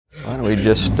we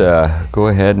just go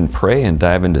ahead and pray and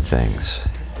dive into things?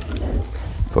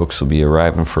 Folks will be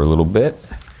arriving for a little bit,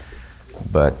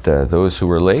 but those who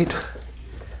are late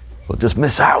will just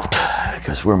miss out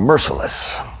because we're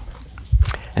merciless.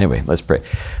 Anyway, let's pray.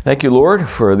 Thank you, Lord,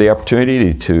 for the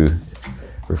opportunity to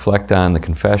reflect on the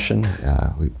confession.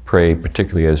 We pray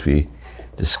particularly as we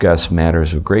discuss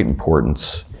matters of great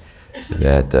importance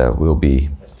that we'll be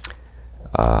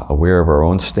aware of our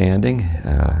own standing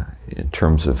in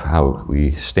terms of how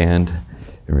we stand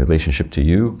in relationship to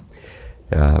you,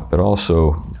 but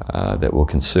also that we'll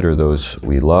consider those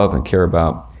we love and care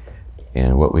about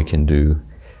and what we can do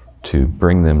to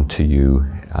bring them to you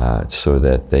so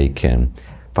that they can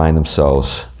find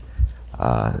themselves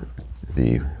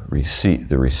the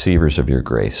receivers of your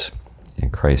grace. In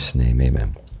Christ's name,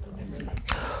 amen.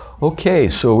 Okay,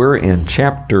 so we're in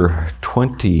chapter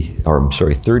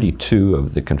 32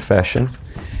 of the confession,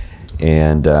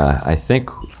 and I think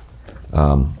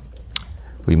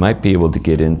we might be able to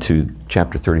get into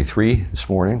chapter 33 this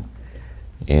morning,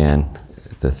 and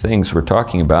the things we're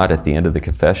talking about at the end of the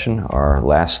confession are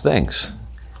last things,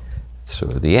 so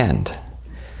the end.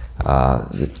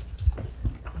 The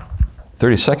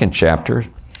 32nd chapter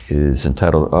is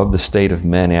entitled Of the State of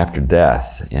Men After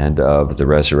Death and of the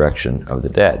Resurrection of the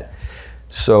Dead.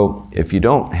 So if you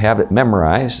don't have it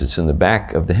memorized, it's in the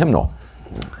back of the hymnal.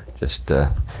 Just,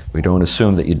 we don't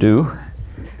assume that you do,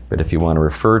 but if you want to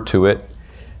refer to it,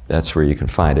 that's where you can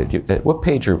find it. What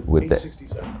page would that?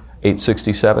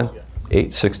 867? Yeah.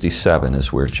 867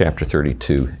 is where chapter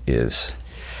 32 is.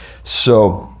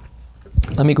 So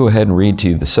let me go ahead and read to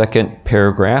you the second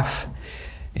paragraph,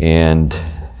 and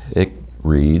it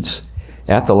reads,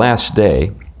 At the last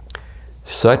day,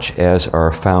 such as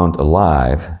are found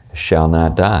alive shall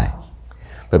not die,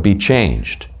 but be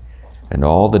changed, and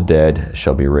all the dead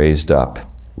shall be raised up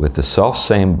with the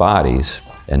selfsame bodies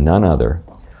and none other,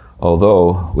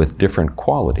 although with different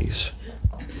qualities,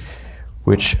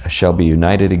 which shall be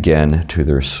united again to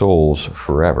their souls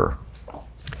forever.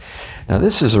 Now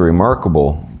this is a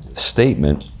remarkable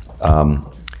statement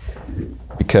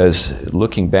because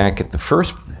looking back at the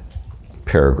first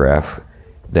paragraph,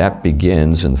 that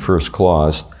begins in the first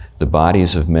clause, the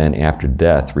bodies of men after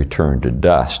death return to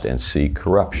dust and see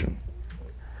corruption.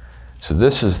 So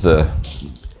this is the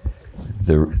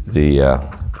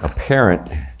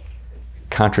apparent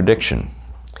contradiction.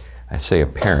 I say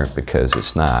apparent because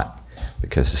it's not,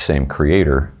 because the same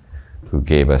Creator who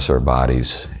gave us our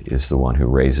bodies is the one who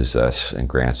raises us and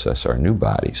grants us our new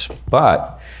bodies.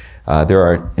 But there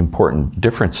are important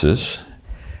differences,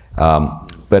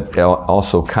 but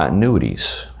also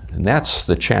continuities. And that's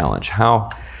the challenge.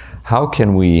 How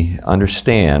can we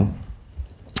understand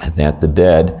that the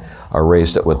dead are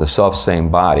raised up with the self-same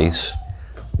bodies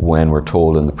when we're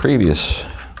told in the previous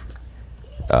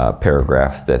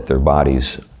paragraph that their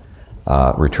bodies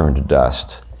return to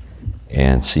dust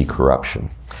and see corruption?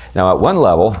 Now, at one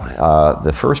level,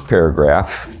 the first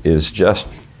paragraph is just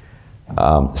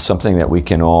something that we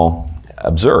can all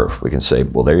observe. We can say,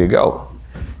 well, there you go.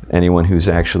 Anyone who's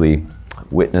actually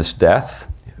witnessed death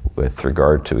with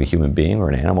regard to a human being or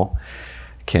an animal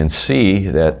can see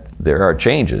that there are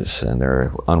changes, and there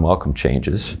are unwelcome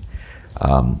changes,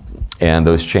 and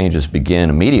those changes begin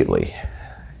immediately.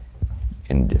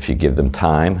 And if you give them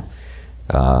time,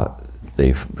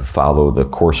 they follow the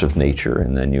course of nature,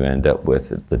 and then you end up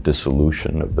with the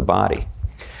dissolution of the body.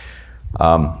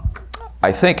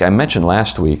 I think I mentioned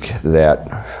last week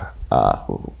that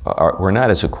we're not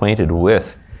as acquainted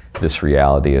with this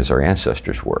reality as our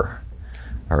ancestors were.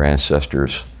 Our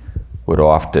ancestors would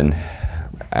often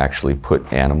actually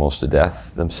put animals to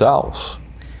death themselves.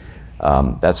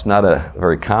 That's not a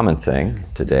very common thing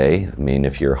today. I mean,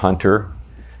 if you're a hunter,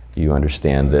 you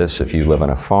understand this. If you live on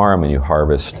a farm and you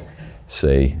harvest,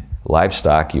 say,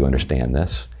 livestock, you understand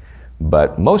this.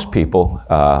 But most people,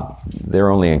 their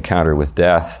only encounter with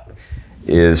death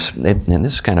is, and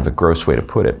this is kind of a gross way to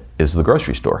put it, is the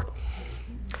grocery store.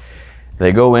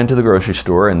 They go into the grocery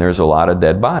store and there's a lot of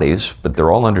dead bodies, but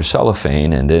they're all under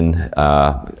cellophane and in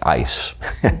ice,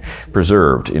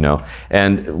 preserved, you know.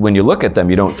 And when you look at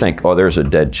them, you don't think, oh, there's a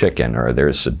dead chicken, or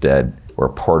there's a dead, or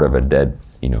part of a dead,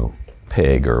 you know,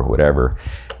 pig or whatever,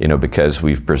 you know, because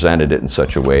we've presented it in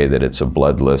such a way that it's a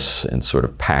bloodless and sort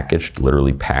of packaged,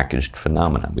 literally packaged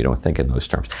phenomenon. We don't think in those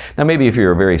terms. Now, maybe if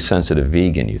you're a very sensitive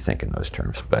vegan, you think in those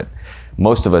terms, but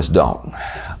most of us don't.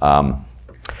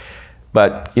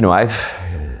 But, you know,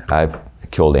 I've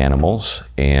killed animals,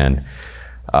 and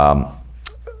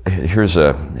here's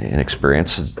an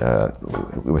experience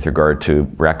with regard to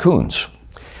raccoons.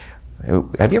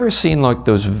 Have you ever seen like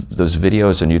those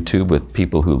videos on YouTube with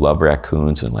people who love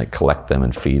raccoons and like collect them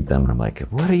and feed them? And I'm like,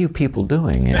 what are you people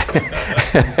doing?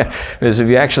 Because if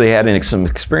you actually had some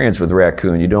experience with a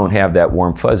raccoon, you don't have that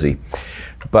warm fuzzy.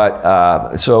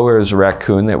 But so there was a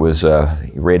raccoon that was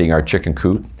raiding our chicken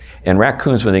coop, and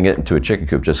raccoons, when they get into a chicken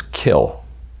coop, just kill,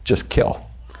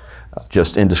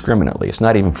 just indiscriminately. It's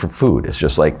not even for food. It's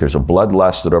just like there's a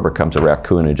bloodlust that overcomes a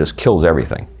raccoon and it just kills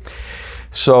everything.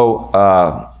 So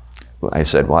I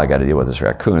said, well, I got to deal with this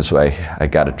raccoon. So I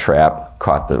got a trap,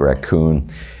 caught the raccoon.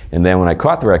 And then when I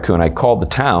caught the raccoon, I called the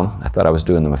town. I thought I was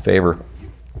doing them a favor.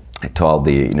 I told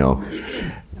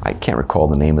I can't recall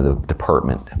the name of the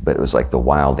department, but it was like the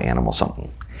wild animal something.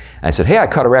 And I said, hey, I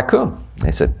caught a raccoon.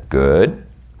 They said, good.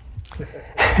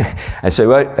 I said,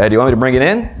 what, do you want me to bring it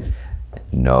in?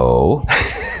 No.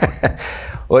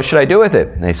 What should I do with it?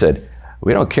 And they said,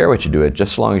 we don't care what you do with it,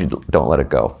 just as long as you don't let it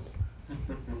go.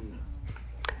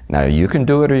 Now, you can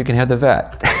do it or you can have the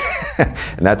vet.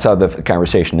 And that's how the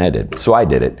conversation ended. So I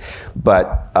did it.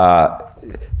 But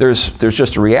there's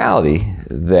just a reality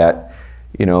that,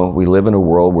 we live in a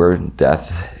world where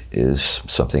death is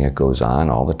something that goes on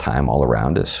all the time, all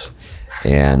around us.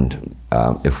 And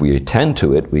if we attend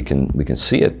to it, we can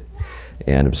see it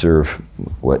and observe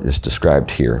what is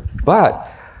described here. But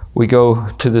we go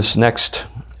to this next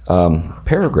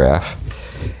paragraph,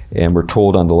 and we're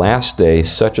told on the last day,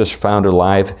 such as found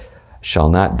alive shall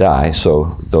not die.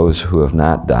 So those who have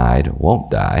not died won't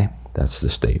die. That's the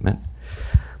statement.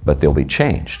 But they'll be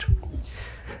changed.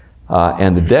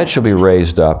 And the dead shall be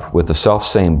raised up with the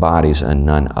selfsame bodies and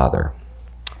none other,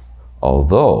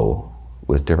 although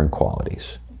with different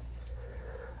qualities.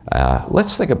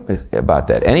 Let's think about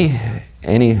that.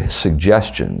 Any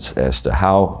suggestions as to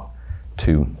how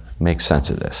to make sense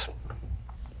of this?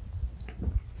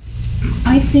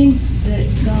 I think that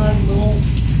God will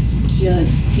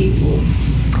judge people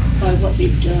by what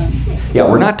they've done. Yeah,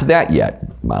 we're not to that yet,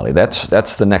 Molly. That's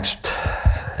the next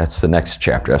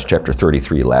chapter. That's chapter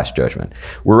 33, Last Judgment.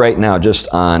 We're right now just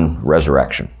on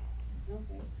resurrection.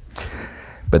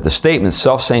 But the statement,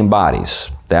 self-same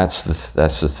bodies, that's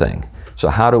the thing. So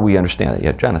how do we understand it?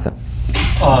 Yeah, Jonathan.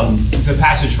 It's a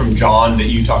passage from John that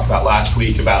you talked about last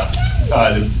week about,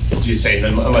 you say,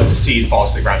 unless the seed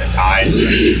falls to the ground and dies.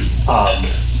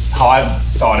 How I've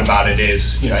thought about it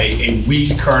is, a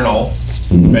wheat kernel,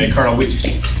 right? A kernel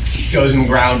wheat goes in the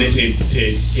ground,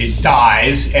 it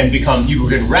dies, and you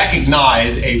can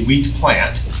recognize a wheat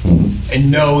plant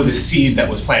and know the seed that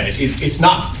was planted. It's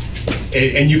not,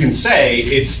 and you can say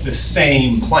it's the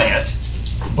same plant,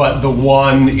 but the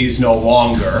one is no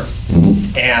longer,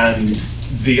 and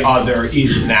the other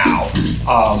is now.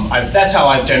 That's how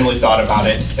I've generally thought about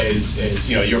it, is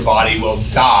your body will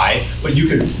die, but you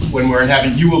could, when we're in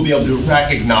heaven, you will be able to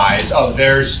recognize,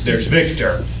 there's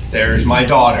Victor, there's my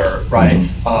daughter, right?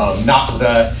 Not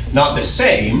the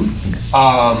same,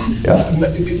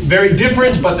 very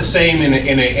different, but the same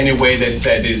in a way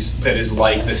that is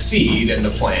like the seed and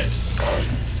the plant.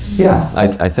 Yeah,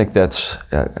 I think that's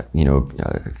a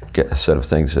set of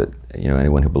things that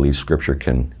anyone who believes Scripture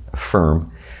can affirm.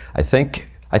 I think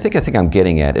I'm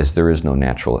getting at is there is no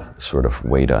natural sort of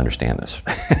way to understand this.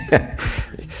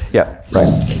 Yeah,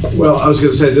 right. Well, I was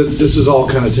going to say this is all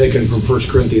kind of taken from 1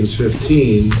 Corinthians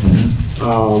 15.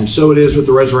 So it is with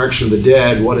the resurrection of the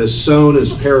dead. What is sown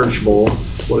is perishable.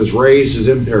 What is raised is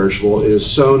imperishable. It is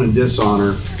sown in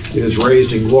dishonor. It is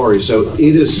raised in glory. So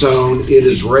it is sown, it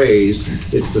is raised.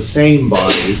 It's the same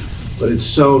body, but it's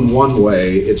sown one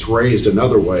way, it's raised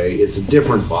another way. It's a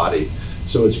different body.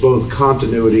 So it's both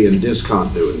continuity and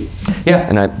discontinuity. Yeah,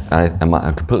 and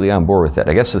I'm completely on board with that.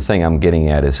 I guess the thing I'm getting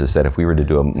at is that if we were to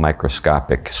do a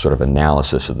microscopic sort of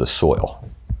analysis of the soil,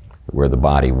 where the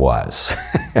body was,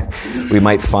 we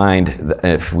might find that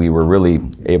if we were really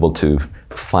able to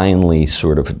finely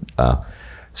sort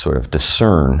of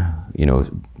discern,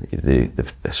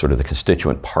 the sort of the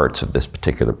constituent parts of this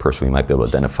particular person, we might be able to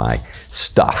identify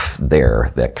stuff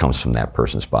there that comes from that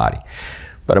person's body.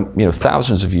 But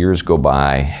thousands of years go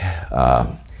by,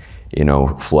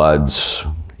 floods,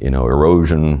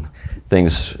 erosion,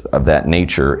 things of that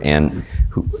nature, and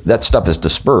that stuff is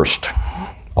dispersed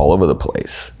all over the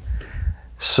place.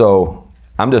 So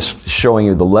I'm just showing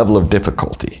you the level of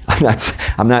difficulty.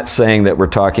 I'm not saying that we're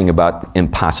talking about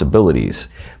impossibilities,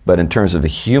 but in terms of a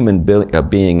human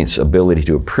being's ability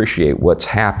to appreciate what's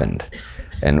happened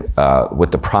and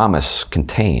what the promise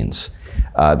contains.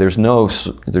 There's no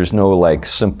like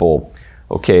simple,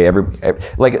 okay,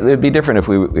 like it'd be different if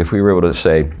we were able to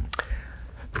say,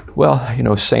 well,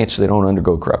 saints, they don't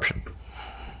undergo corruption.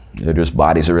 They're just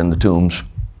bodies are in the tombs,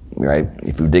 right?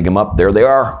 If you dig them up, there they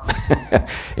are.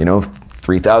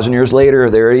 3,000 years later,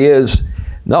 there he is.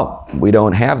 No, we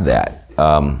don't have that.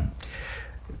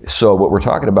 So what we're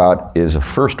talking about is a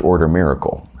first-order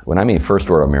miracle. When I mean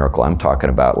first-order miracle, I'm talking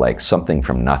about like something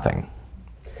from nothing,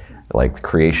 like the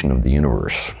creation of the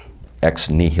universe, ex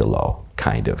nihilo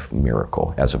kind of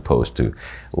miracle, as opposed to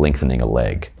lengthening a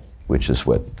leg, which is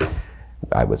what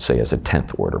I would say is a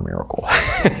 10th order miracle.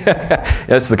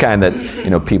 That's the kind that,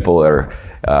 people are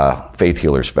faith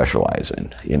healers specialize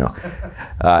in,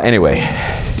 Anyway.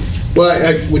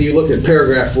 Well, when you look at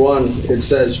paragraph 1, it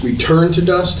says return to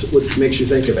dust, which makes you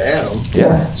think of Adam.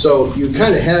 Yeah. So you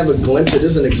kind of have a glimpse. It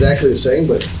isn't exactly the same,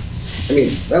 but I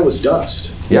mean, that was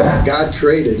dust. Yeah. God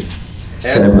created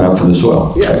Adam Adam. from the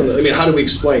soil. Yeah. How do we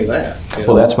explain that?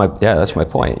 Well, that's my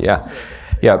point. Yeah.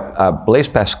 Blaise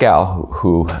Pascal,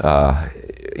 who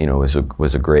was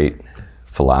a great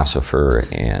philosopher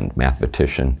and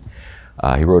mathematician.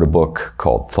 He wrote a book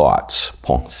called Thoughts,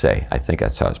 Pensées. I think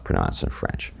that's how it's pronounced in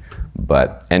French.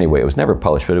 But anyway, it was never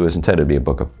published, but it was intended to be a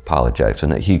book of apologetics.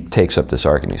 And he takes up this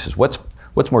argument. He says,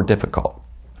 what's more difficult?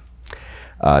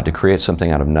 To create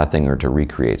something out of nothing or to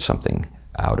recreate something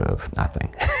out of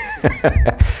nothing?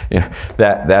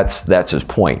 That's his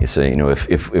point. You say,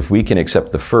 if we can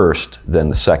accept the first, then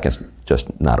the second's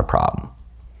just not a problem.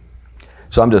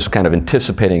 So I'm just kind of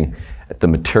anticipating the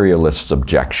materialist's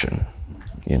objection.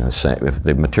 If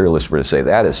the materialists were to say,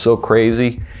 that is so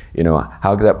crazy,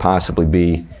 how could that possibly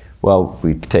be? Well,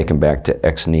 we take him back to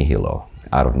ex nihilo,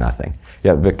 out of nothing.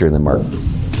 Yeah, Victor and then Mark.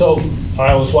 So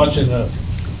I was watching a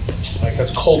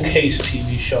cold case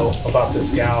TV show about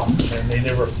this gal, and they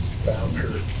never found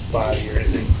her body or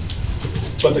anything.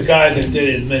 But the guy that did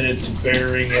it admitted to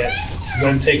burying it,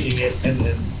 then taking it and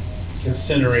then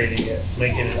incinerating it,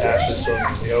 making it ashes thrown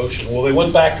into the ocean. Well, they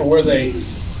went back to where he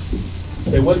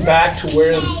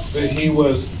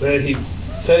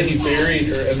said he buried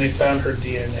her, and they found her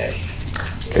DNA.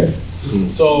 Okay.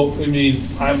 So I mean,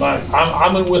 I'm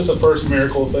in with the first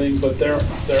miracle thing, but there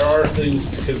are things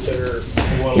to consider.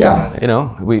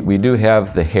 We do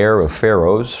have the hair of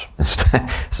pharaohs,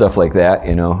 stuff like that.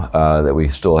 That we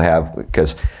still have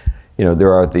because,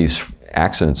 there are these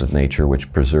accidents of nature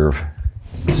which preserve.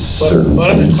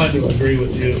 But I'm inclined to agree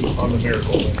with you on the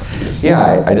miracle thing.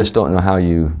 Yeah, I just don't know how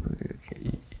you.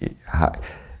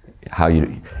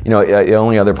 The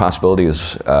only other possibility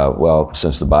is,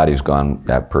 since the body's gone,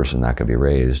 that person's not going to be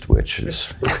raised, which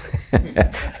is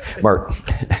Mark.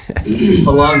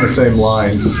 Along the same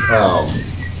lines,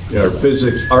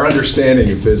 our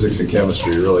understanding of physics and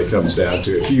chemistry really comes down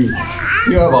to if you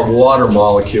have a water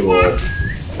molecule,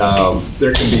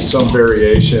 there can be some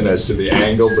variation as to the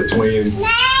angle between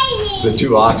the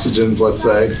two oxygens, let's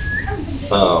say.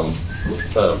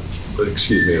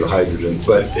 The hydrogen.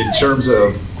 But in terms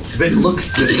of, it looks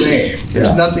the same.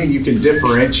 There's nothing you can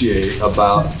differentiate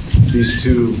about these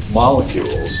two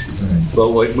molecules.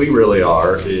 But what we really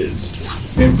are is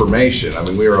information. I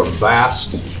mean, we are a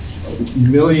vast,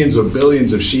 millions or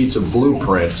billions of sheets of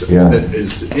blueprints that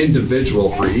is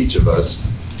individual for each of us.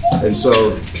 And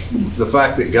so the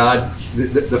fact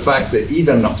that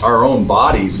even our own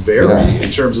bodies vary in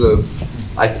terms of,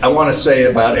 I want to say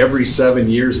about every 7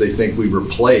 years they think we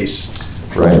replace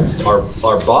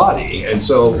our body, and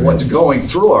so what's going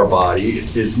through our body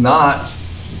is not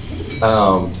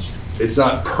it's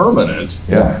not permanent.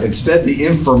 Instead, the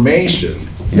information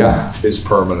is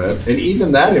permanent, and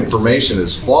even that information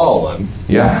is fallen.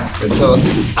 And so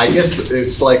I guess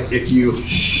it's like if you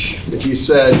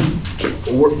said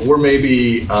we're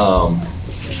maybe a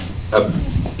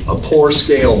poor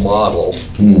scale model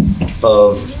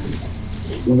of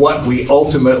what we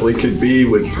ultimately could be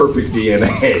with perfect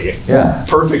DNA,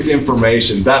 perfect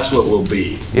information. That's what we'll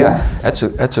be. Yeah, that's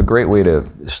a great way to,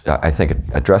 I think,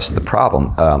 address the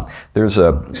problem. There's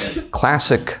a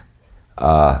classic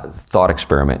thought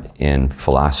experiment in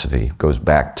philosophy, goes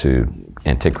back to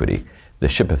antiquity, the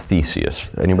ship of Theseus.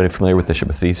 Anybody familiar with the ship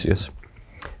of Theseus?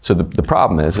 So the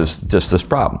problem is just this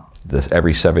problem, this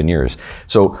every 7 years.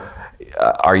 So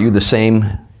are you the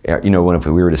same, if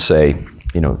we were to say,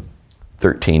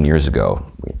 13 years ago,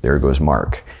 there goes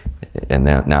Mark, and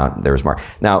now there's Mark.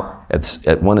 Now,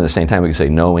 at one and the same time, we can say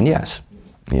no and yes,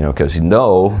 because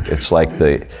it's like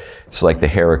the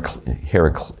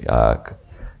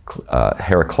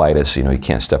Heraclitus. You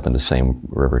can't step in the same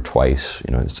river twice.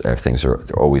 Things are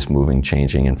always moving,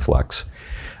 changing, in flux.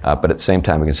 But at the same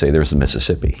time, we can say there's the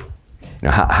Mississippi.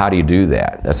 How do you do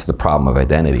that? That's the problem of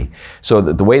identity. So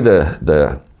the way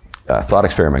the thought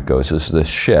experiment goes is the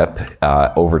ship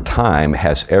over time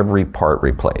has every part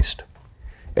replaced.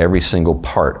 Every single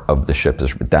part of the ship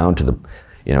is down to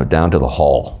the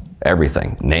hull,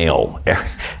 everything, nail,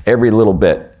 every little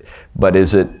bit. But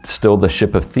is it still the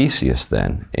ship of Theseus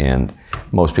then? And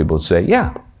most people would say,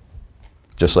 yeah.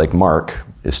 Just like Mark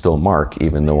is still Mark,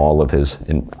 even though all of his,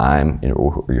 and I'm,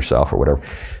 or yourself or whatever,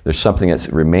 there's something that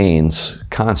remains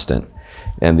constant.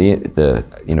 And the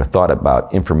thought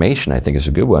about information, I think, is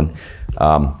a good one.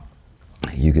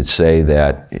 You could say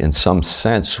that in some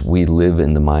sense we live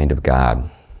in the mind of God.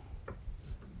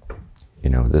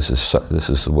 This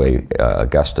is the way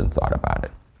Augustine thought about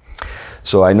it.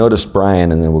 So I noticed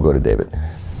Brian, and then we'll go to David.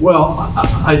 Well,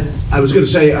 I was going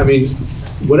to say,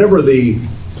 whatever the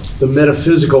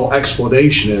metaphysical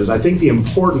explanation is, I think the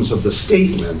importance of the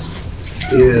statement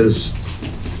is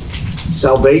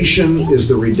salvation is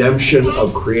the redemption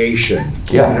of creation.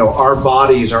 Yeah. Our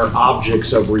bodies are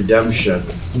objects of redemption,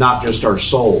 not just our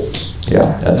souls.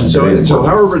 Yeah, that's And so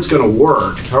however it's going to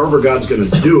work, however God's going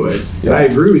to do it, and I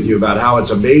agree with you about how it's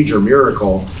a major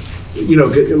miracle.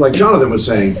 Like Jonathan was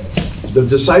saying, the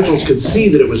disciples could see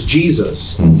that it was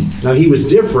Jesus. Now, he was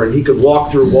different. He could walk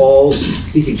through walls.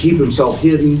 He could keep himself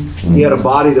hidden. He had a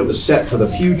body that was set for the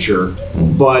future,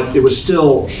 but it was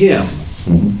still him,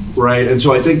 right? And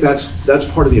so I think that's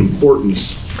part of the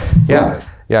importance. Yeah,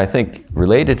 I think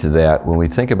related to that, when we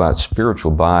think about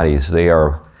spiritual bodies, they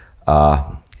are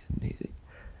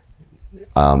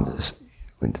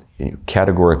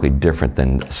categorically different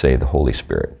than, say, the Holy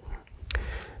Spirit.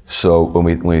 So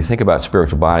when we think about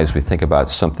spiritual bodies, we think about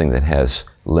something that has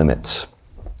limits,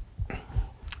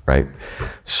 right?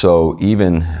 So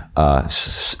even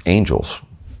angels,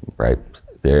 right?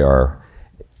 They are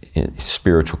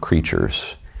spiritual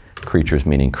creatures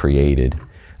meaning created.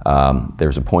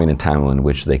 There's a point in time in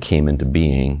which they came into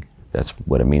being. That's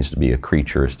what it means to be a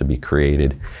creature, is to be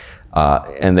created.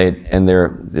 And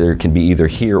there can be either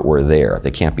here or there.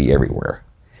 They can't be everywhere.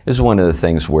 This is one of the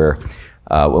things where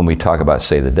when we talk about,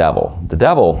 say, the devil,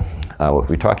 if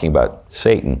we're talking about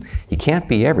Satan, he can't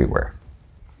be everywhere.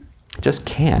 He just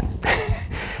can't.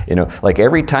 Like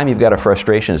every time you've got a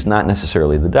frustration, it's not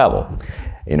necessarily the devil.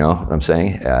 You know what I'm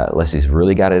saying? Unless he's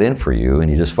really got it in for you and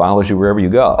he just follows you wherever you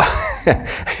go.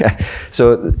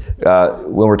 So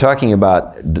when we're talking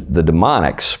about the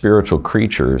demonic spiritual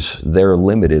creatures, they're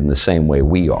limited in the same way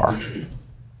we are.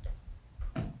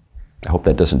 I hope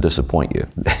that doesn't disappoint you.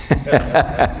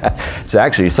 It's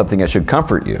actually something that should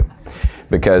comfort you,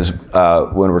 because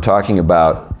when we're talking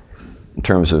about, in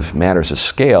terms of matters of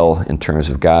scale, in terms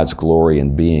of God's glory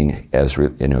and being, as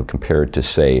compared to,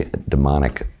 say,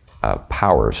 demonic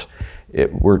powers,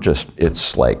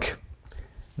 it's like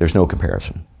there's no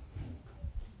comparison.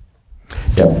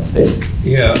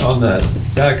 Yeah, on that,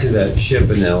 back to that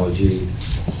ship analogy,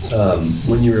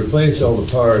 when you replace all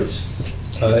the parts,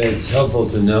 it's helpful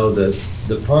to know that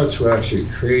the parts were actually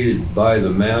created by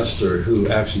the master who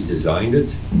actually designed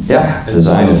it. Yeah, And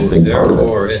design is a so big part of it.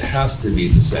 therefore it has to be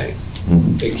the same.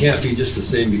 Mm-hmm. It can't be just the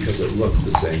same because it looks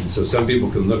the same. So some people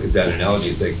can look at that analogy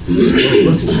and think, well, it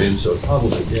looks the same, so it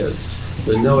probably is.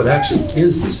 But no, it actually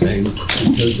is the same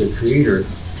because the creator,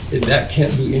 and that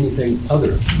can't be anything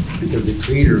other, because the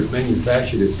creator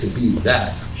manufactured it to be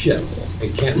that ship.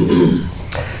 It can't be.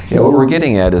 Yeah, what we're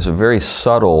getting at is a very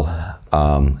subtle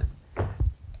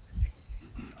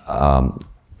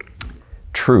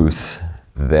truth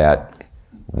that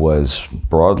was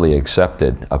broadly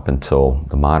accepted up until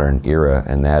the modern era,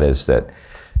 and that is that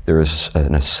there is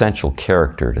an essential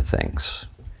character to things.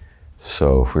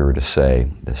 So if we were to say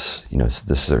this,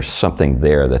 there's something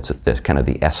there that's kind of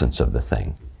the essence of the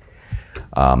thing.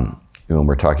 When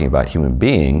we're talking about human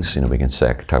beings, we can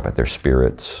talk about their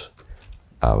spirits.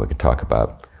 We can talk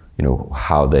about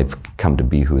how they've come to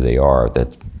be who they are.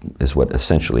 That is what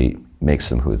essentially makes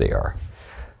them who they are.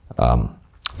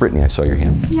 Brittany, I saw your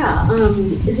hand. Yeah,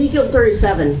 Ezekiel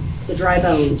 37, the dry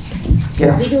bones. Yeah.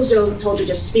 Ezekiel's told to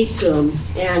just speak to them,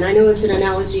 and I know it's an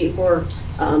analogy for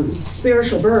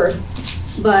spiritual birth,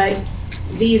 but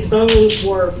these bones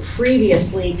were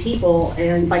previously people,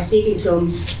 and by speaking to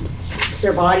them,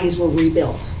 their bodies were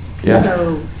rebuilt. Yeah.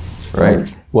 So,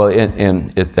 right. Well,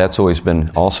 and that's always been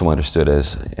also understood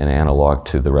as an analog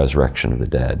to the resurrection of the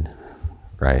dead,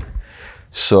 right?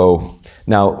 So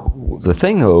now the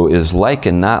thing, though, is like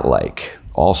and not like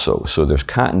also. So there's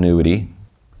continuity,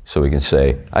 so we can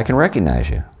say, I can recognize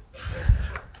you.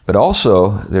 But also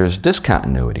there's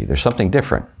discontinuity. There's something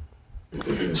different.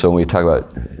 So when we talk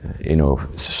about,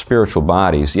 spiritual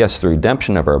bodies, yes, the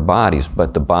redemption of our bodies,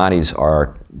 but the bodies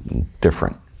are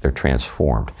different. They're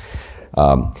transformed.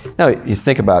 Now, you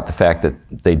think about the fact that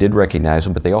they did recognize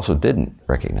him, but they also didn't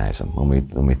recognize him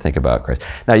when we think about Christ.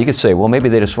 Now, you could say, well, maybe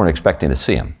they just weren't expecting to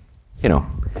see him. you know,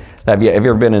 have you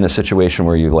ever been in a situation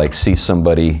where you like see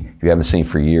somebody you haven't seen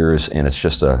for years, and it's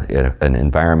just an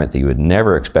environment that you would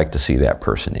never expect to see that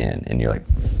person in, and you're like,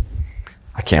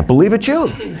 I can't believe it's you.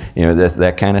 You know,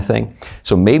 that kind of thing.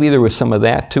 So maybe there was some of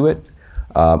that to it.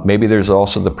 Maybe there's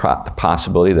also the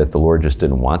possibility that the Lord just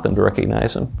didn't want them to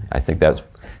recognize him. I think that's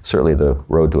certainly the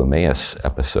Road to Emmaus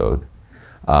episode.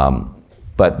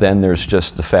 But then there's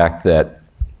just the fact that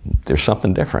there's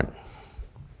something different.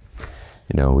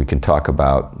 You know, we can talk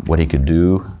about what he could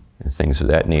do and things of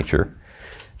that nature.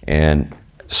 And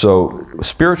so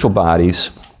spiritual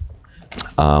bodies,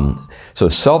 so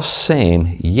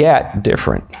self-same yet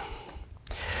different,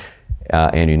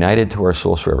 and united to our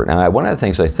souls forever. Now, one of the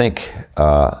things I think,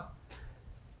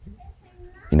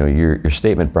 you know, your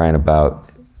statement, Brian,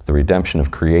 about the redemption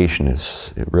of creation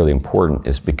is really important,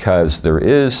 is because there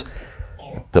is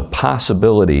the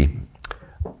possibility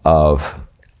of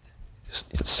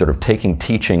sort of taking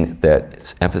teaching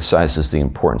that emphasizes the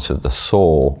importance of the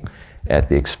soul at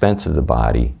the expense of the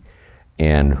body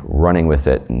and running with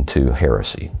it into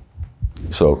heresy.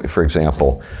 So, for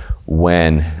example,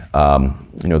 when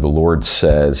you know, the Lord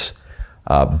says,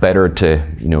 better to,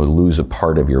 you know, lose a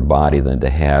part of your body than to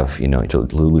have, you know, to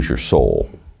lose your soul,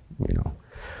 you know.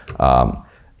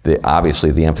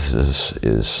 Obviously the emphasis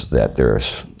is that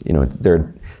there's, you know, there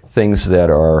are things that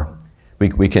are,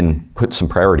 we can put some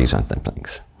priorities on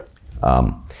things.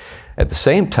 At the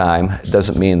same time, it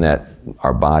doesn't mean that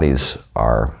our bodies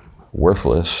are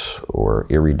worthless or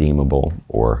irredeemable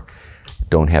or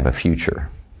don't have a future.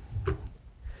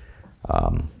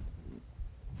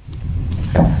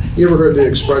 You ever heard the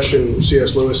expression,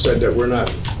 C.S. Lewis said that we're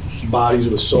not bodies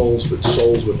with souls, but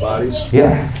souls with bodies?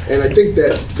 Yeah. And I think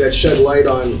that shed light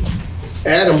on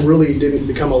Adam really didn't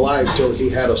become alive till he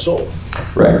had a soul.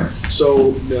 Right.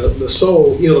 So the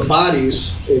soul, you know, the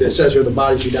bodies, it says here the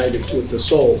bodies united with the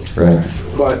soul. Right.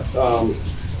 But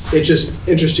it's just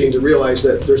interesting to realize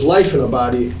that there's life in a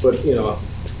body, but, you know,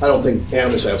 I don't think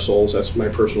animals have souls. That's my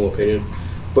personal opinion.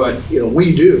 But, you know,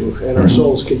 we do, and our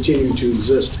souls continue to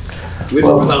exist with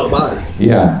or without a body.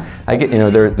 Yeah. I get, you know,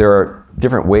 there are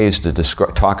different ways to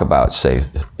talk about, say,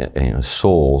 you know,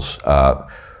 souls.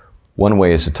 One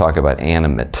way is to talk about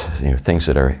animate, you know, things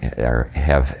that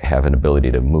have an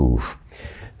ability to move.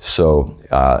 So,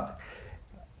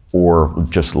 or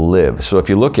just live. So if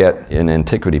you look at, in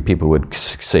antiquity, people would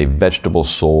say vegetable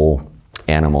soul,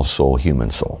 animal soul,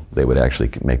 human soul. They would actually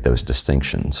make those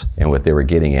distinctions. And what they were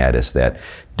getting at is that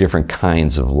different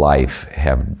kinds of life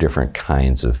have different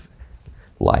kinds of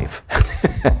life,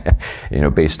 you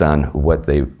know, based on what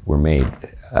they were made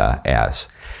as.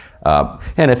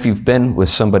 And if you've been with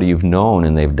somebody you've known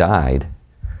and they've died,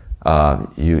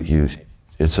 it's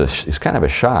kind of a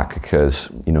shock because,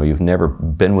 you know, you've never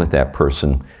been with that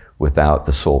person without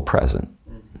the soul present,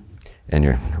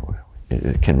 and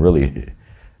it can really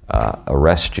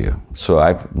arrest you. So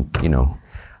I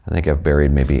think I've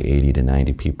buried maybe 80 to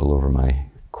 90 people over my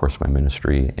course of my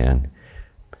ministry, and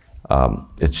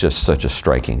it's just such a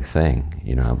striking thing.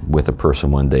 You know, I'm with a person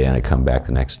one day and I come back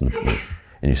the next, and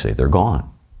you say they're gone.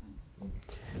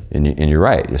 And you're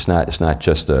right. It's not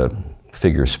just a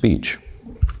figure of speech.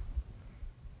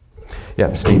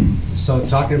 Yeah, Steve. So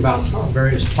talking about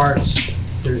various parts,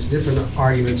 there's different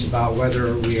arguments about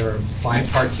whether we are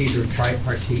bipartite or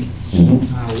tripartite.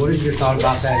 What is your thought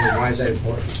about that, and why is that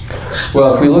important?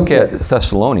 Well, if we look at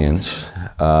Thessalonians,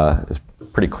 it's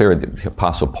pretty clear that the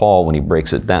Apostle Paul, when he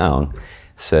breaks it down,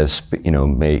 says, you know,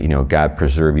 may God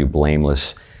preserve you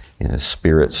blameless in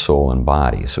spirit, soul, and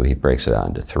body. So he breaks it out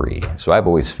into three. So I've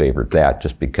always favored that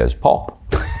just because Paul.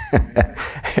 There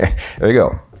you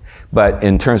go. But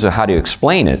in terms of how to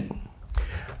explain it,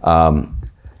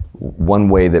 one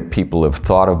way that people have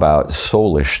thought about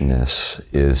soulishness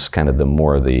is kind of the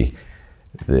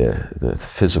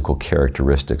physical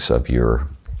characteristics of your,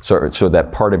 so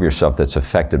that part of yourself that's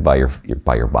affected by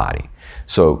your body.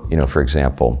 So, you know, for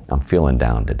example, I'm feeling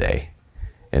down today.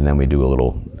 And then we do a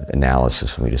little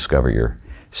analysis and we discover your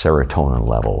serotonin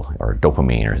level or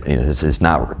dopamine, or it's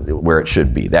not where it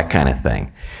should be, that kind of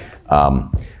thing.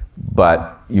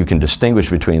 But you can distinguish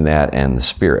between that and the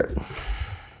spirit.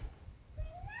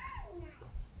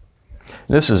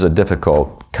 This is a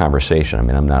difficult conversation. I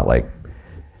mean, I'm not like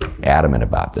adamant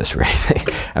about this or anything.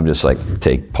 I'm just like,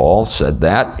 Paul said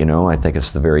that, you know, I think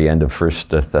it's the very end of 1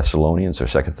 Thessalonians or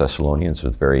 2 Thessalonians,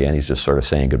 at the very end, he's just sort of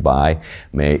saying goodbye,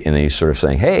 and then he's sort of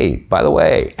saying, hey, by the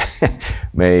way,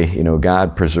 may, you know,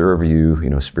 God preserve you,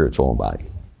 you know, spirit, soul, and body.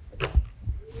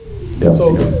 Yep.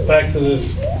 So back to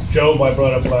this Job I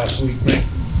brought up last week,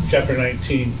 chapter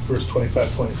 19, verse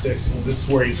 25, 26. And this is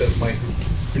where he says, my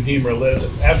Redeemer lives.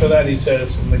 And after that he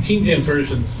says, in the King James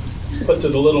Version, puts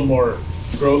it a little more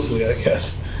grossly, I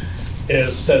guess.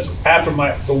 It says, after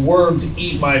the worms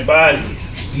eat my body,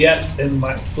 yet in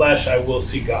my flesh I will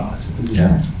see God.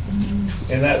 Yeah.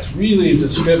 And that's really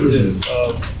descriptive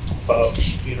of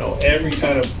every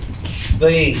kind of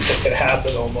thing that could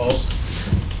happen almost.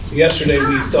 Yesterday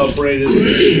we celebrated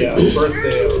the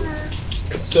birthday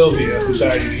of Sylvia, who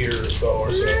died a year ago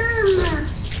or so.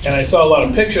 And I saw a lot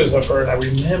of pictures of her, and I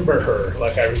remember her.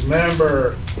 Like, I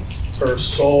remember her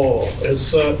soul.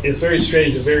 It's very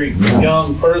strange, a very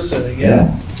young person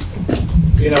again.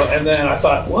 And then I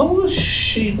thought, what will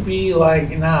she be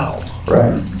like now?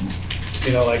 Right.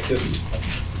 Like this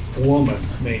woman,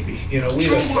 maybe. We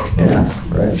just don't know.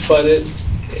 Yeah, right. But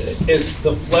it's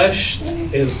the flesh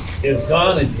is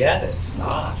gone, and yet it's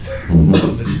not.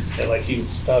 And like he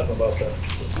was talking about the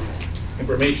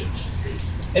information.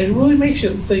 And it really makes you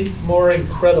think more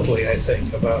incredibly, I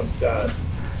think, about God.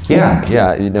 Yeah.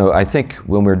 I think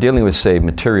when we're dealing with, say,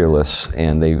 materialists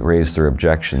and they raise their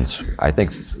objections, I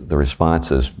think the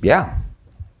response is, yeah.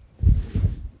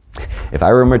 If I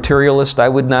were a materialist, I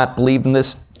would not believe in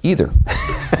this either.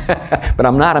 But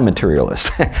I'm not a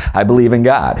materialist. I believe in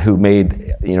God, who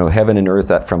made heaven and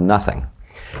earth from nothing.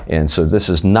 And so this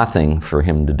is nothing for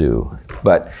him to do.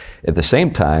 But at the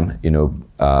same time,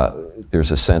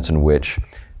 there's a sense in which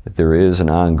there is an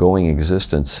ongoing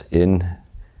existence in,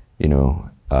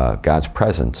 God's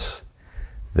presence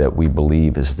that we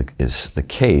believe is the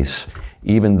case,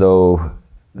 even though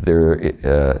there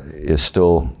is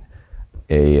still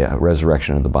a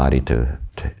resurrection of the body to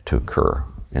occur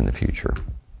in the future.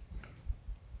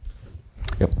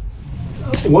 Yep.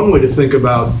 One way to think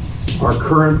about our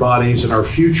current bodies and our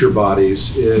future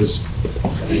bodies is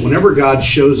whenever God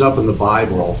shows up in the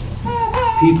Bible,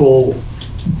 people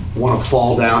want to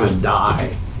fall down and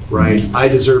die, right? I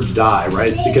deserve to die,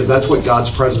 right? Because that's what God's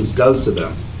presence does to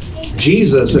them.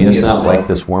 Jesus, it's not like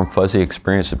this warm fuzzy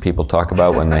experience that people talk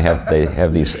about when they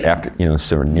have these after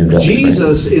sort of near death.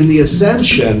 Jesus in the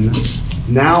ascension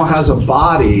now has a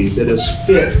body that is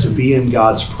fit to be in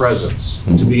God's presence,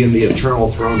 to be in the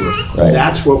eternal throne room. Right.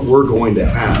 That's what we're going to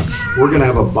have. We're going to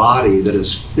have a body that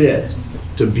is fit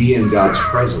to be in God's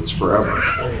presence forever.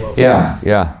 Yeah.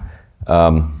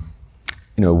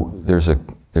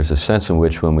 There's a sense in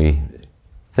which when we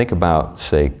think about,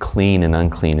 say, clean and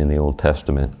unclean in the Old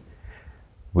Testament,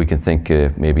 we can think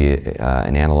maybe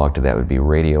an analog to that would be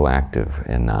radioactive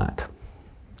and not.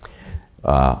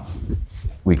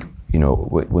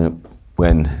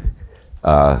 When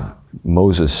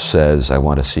Moses says, "I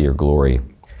want to see your glory,"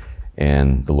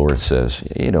 and the Lord says,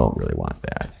 "You don't really want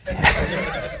that.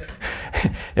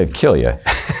 It'd kill you."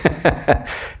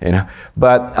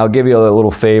 But I'll give you a little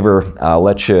favor. I'll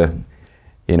let you,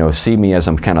 see me as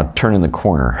I'm kind of turning the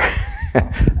corner.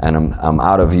 And I'm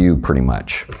out of view pretty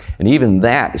much. And even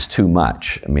that is too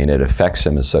much. I mean, it affects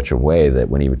him in such a way that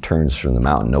when he returns from the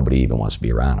mountain, nobody even wants to be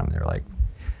around him. They're like,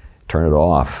 turn it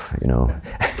off,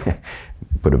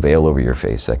 put a veil over your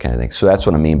face, that kind of thing. So that's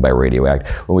what I mean by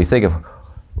radioactive. When we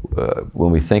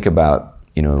think about,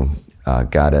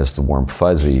 God as the warm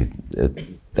fuzzy,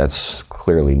 that's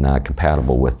clearly not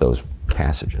compatible with those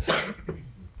passages.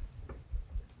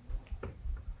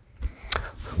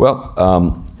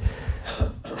 Well,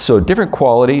 so different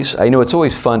qualities. I know it's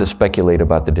always fun to speculate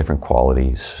about the different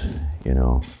qualities,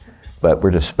 but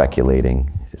we're just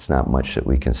speculating. It's not much that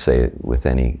we can say with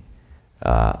any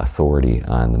authority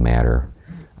on the matter.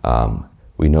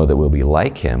 We know that we'll be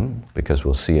like him because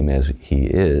we'll see him as he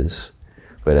is,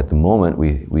 but at the moment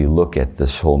we look at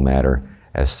this whole matter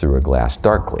as through a glass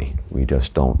darkly. We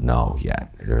just don't know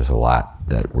yet. There's a lot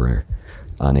that we're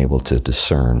unable to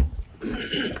discern.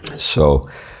 So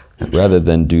rather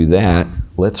than do that,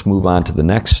 let's move on to the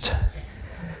next.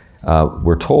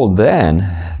 We're told then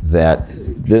that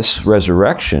this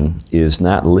resurrection is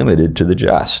not limited to the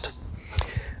just.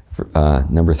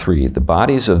 Number 3, the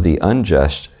bodies of the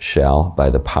unjust shall, by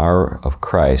the power of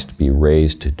Christ, be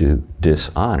raised to do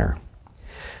dishonor.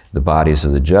 The bodies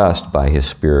of the just by his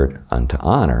Spirit unto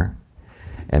honor,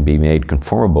 and be made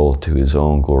conformable to his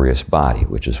own glorious body,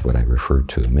 which is what I referred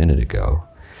to a minute ago.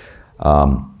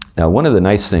 Now, one of the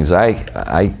nice things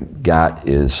I got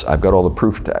is I've got all the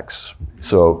proof texts.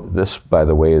 So this, by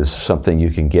the way, is something you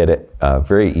can get it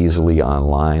very easily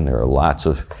online. There are lots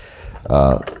of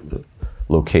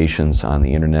locations on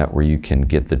the internet where you can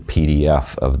get the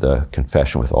PDF of the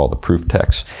confession with all the proof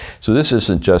texts. So this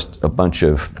isn't just a bunch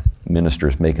of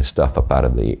ministers making stuff up out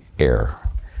of the air.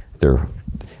 They're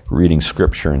reading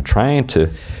Scripture and trying to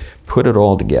put it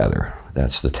all together.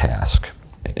 That's the task.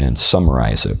 And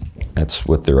summarize it. That's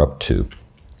what they're up to.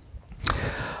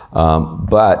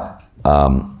 But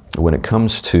when it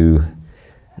comes to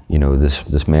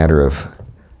this matter of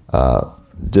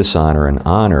dishonor and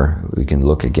honor, we can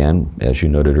look again, as you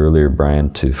noted earlier,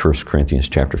 Brian, to 1 Corinthians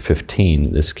chapter 15,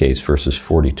 in this case, verses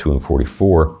 42 and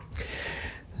 44.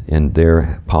 And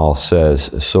there Paul says,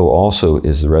 so also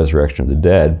is the resurrection of the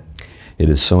dead. It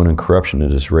is sown in corruption,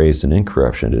 it is raised in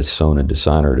incorruption. It is sown in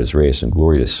dishonor, it is raised in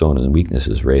glory. It is sown in weakness,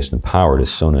 it is raised in power. It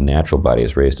is sown in natural body, it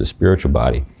is raised a spiritual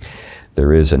body.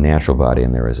 There is a natural body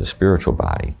and there is a spiritual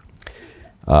body.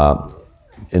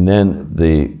 And then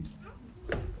the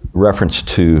reference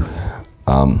to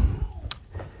the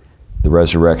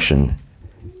resurrection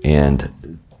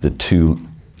and the two,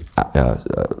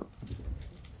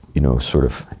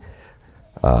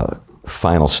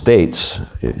 final states.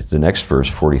 The next verse,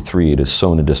 43, it is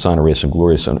sown in dishonor, raised in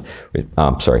glory.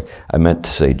 I meant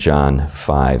to say John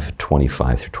 5,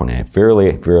 25 through 29.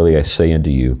 Verily, verily, I say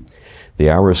unto you, the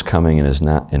hour is coming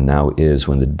and now is,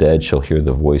 when the dead shall hear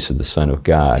the voice of the Son of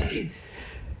God.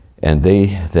 And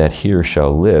they that hear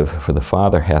shall live, for the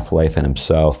Father hath life in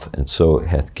himself, and so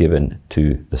hath given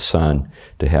to the Son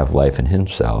to have life in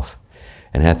himself,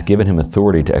 and hath given him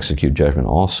authority to execute judgment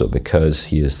also, because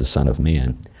he is the Son of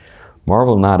Man.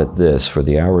 Marvel not at this, for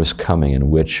the hour is coming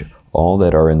in which all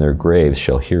that are in their graves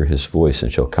shall hear his voice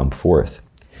and shall come forth.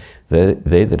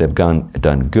 They that have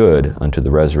done good unto the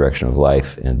resurrection of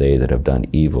life, and they that have done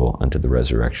evil unto the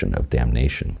resurrection of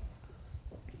damnation.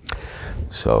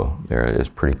 So there it is,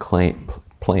 pretty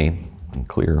plain and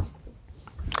clear.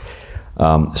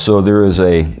 So there is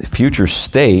a future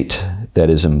state that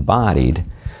is embodied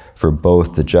for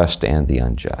both the just and the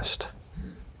unjust.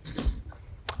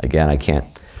 Again, I can't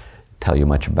tell you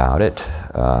much about it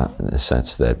in the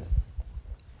sense that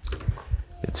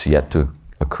it's yet to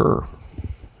occur.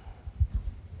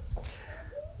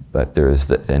 But there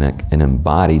is an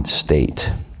embodied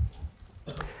state.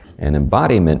 And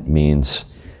embodiment means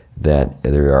that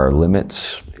there are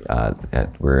limits.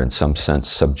 We're in some sense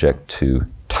subject to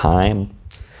time.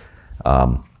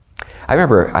 I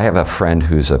remember I have a friend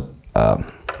who's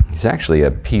he's actually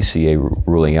a PCA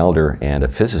ruling elder and a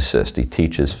physicist. He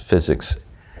teaches physics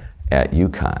at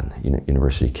UConn,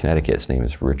 University of Connecticut. His name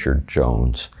is Richard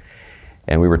Jones.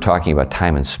 And we were talking about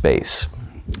time and space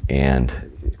and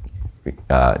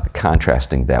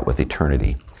contrasting that with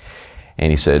eternity. And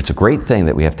he said, it's a great thing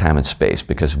that we have time and space,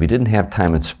 because if we didn't have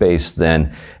time and space,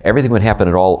 then everything would happen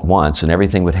at all at once and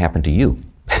everything would happen to you.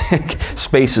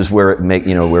 Space is where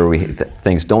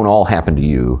things don't all happen to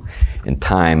you, and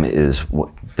time is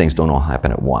things don't all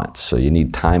happen at once. So you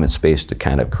need time and space to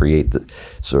kind of create the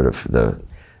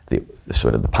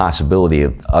possibility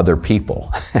of other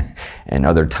people and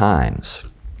other times.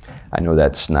 I know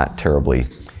that's not terribly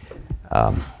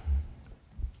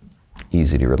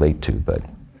easy to relate to, but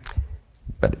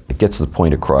it gets the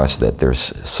point across that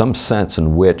there's some sense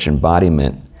in which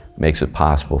embodiment makes it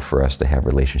possible for us to have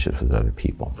relationships with other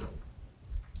people.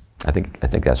 I think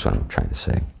that's what I'm trying to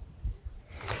say.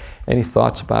 Any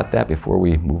thoughts about that before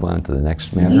we move on to the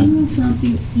next matter? You know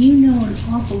something? You know an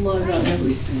awful lot about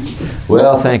everything.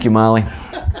 Well, thank you, Molly.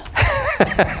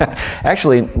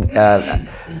 Actually,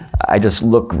 I just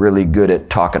look really good at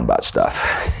talking about stuff.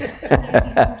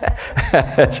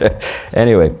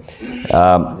 Anyway,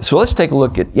 so let's take a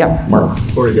look at, Mark.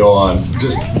 Before we go on,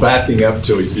 just backing up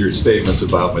to your statements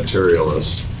about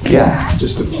materialists. Yeah.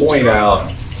 Just to point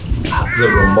out the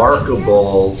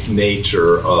remarkable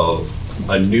nature of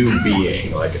a new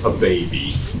being, like a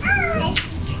baby,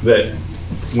 that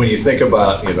when you think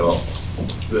about,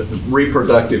 the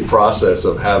reproductive process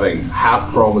of having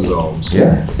half chromosomes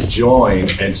join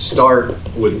and start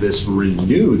with this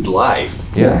renewed life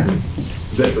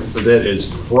that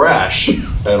is fresh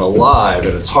and alive,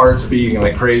 and its heart's beating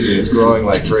like crazy, and it's growing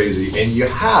like crazy, and you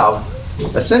have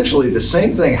essentially the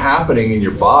same thing happening in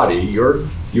your body.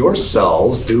 Your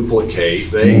cells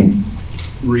duplicate, they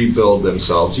rebuild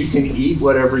themselves. You can eat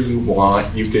whatever you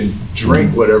want, you can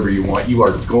drink whatever you want, you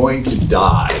are going to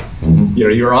die.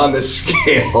 You're on this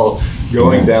scale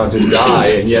going down to die,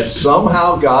 and yet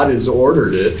somehow God has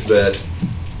ordered it that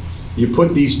you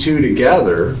put these two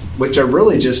together, which are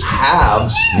really just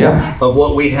halves of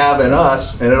what we have in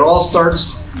us, and it all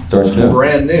starts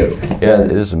brand new. Yeah,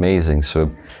 it is amazing. So,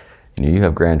 you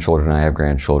have grandchildren, I have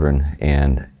grandchildren,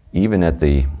 and even at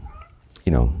the,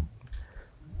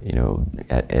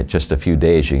 at just a few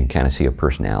days, you can kind of see a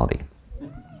personality,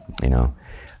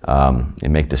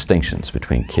 and make distinctions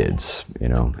between kids.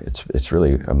 It's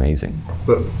really amazing.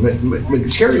 But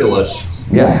materialists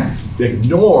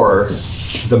ignore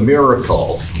the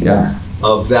miracle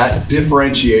of that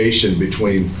differentiation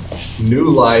between new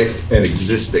life and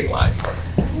existing life.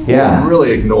 Yeah.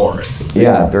 Really ignore it.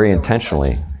 Yeah, very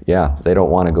intentionally. Yeah, they don't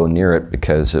want to go near it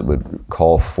because it would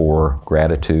call for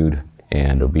gratitude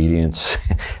and obedience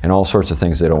and all sorts of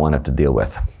things they don't want to have to deal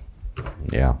with.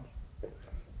 Yeah.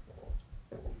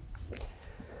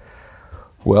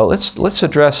 Well, let's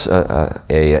address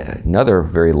another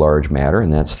very large matter,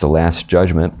 and that's the Last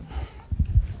Judgment.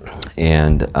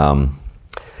 And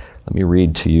let me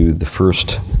read to you the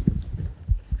first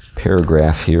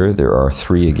paragraph here. There are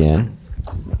 3 again.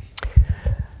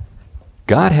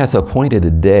 God hath appointed a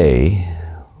day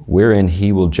wherein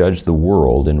he will judge the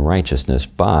world in righteousness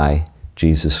by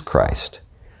Jesus Christ,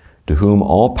 to whom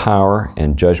all power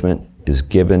and judgment is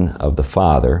given of the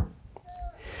Father,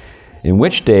 in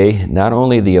which day not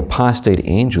only the apostate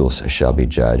angels shall be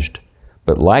judged,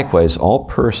 but likewise all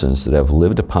persons that have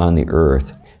lived upon the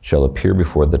earth shall appear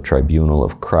before the tribunal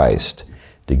of Christ,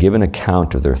 to give an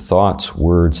account of their thoughts,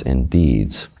 words, and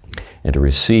deeds, and to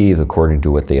receive according to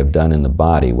what they have done in the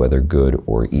body, whether good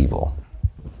or evil.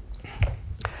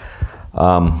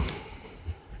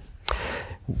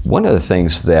 One of the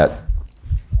things that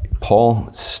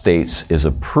Paul states is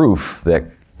a proof that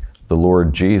the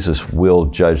Lord Jesus will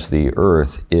judge the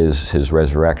earth is his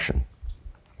resurrection.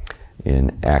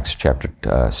 In Acts chapter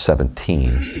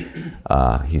 17,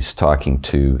 he's talking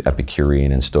to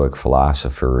Epicurean and Stoic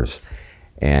philosophers,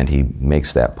 and he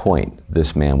makes that point.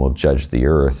 This man will judge the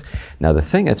earth. Now, the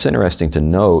thing that's interesting to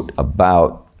note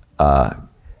about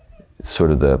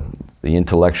sort of the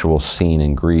intellectual scene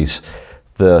in Greece,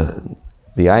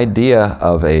 the idea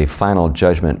of a final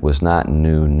judgment was not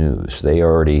new news.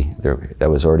 That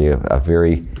was already a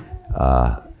very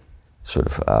sort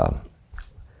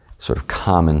of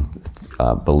common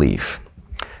belief.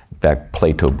 In fact,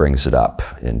 Plato brings it up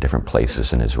in different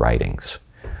places in his writings.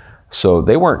 So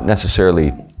they weren't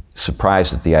necessarily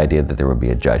surprised at the idea that there would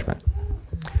be a judgment.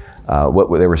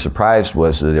 What they were surprised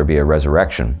was that there'd be a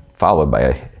resurrection followed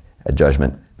by a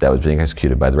judgment that was being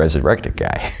executed by the resurrected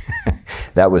guy.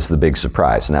 That was the big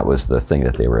surprise, and that was the thing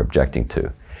that they were objecting to.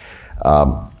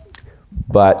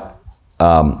 But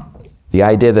the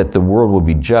idea that the world will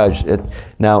be judged.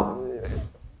 Now,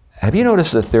 have you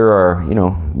noticed that there are,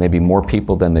 maybe more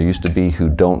people than there used to be who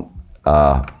don't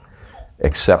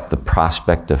accept the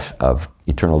prospect of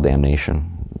eternal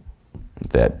damnation?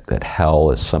 That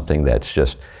hell is something that's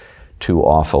just too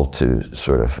awful to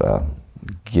sort of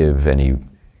give any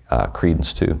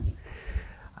credence to.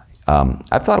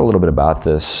 I've thought a little bit about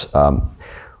this.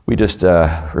 We just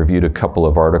reviewed a couple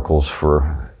of articles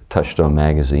for Touchstone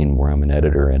magazine, where I'm an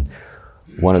editor, and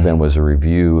one of them was a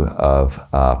review of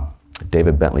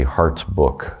David Bentley Hart's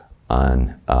book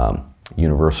on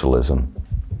universalism.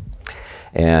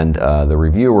 And the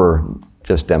reviewer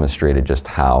just demonstrated just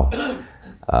how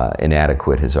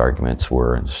inadequate his arguments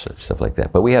were and stuff like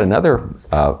that. But we had another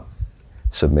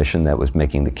submission that was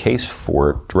making the case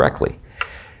for it directly.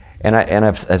 And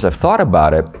as I've thought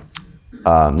about it,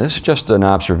 this is just an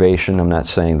observation. I'm not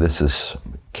saying this is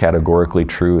categorically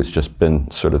true. It's just been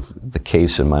sort of the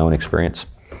case in my own experience.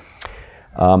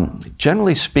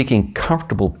 Generally speaking,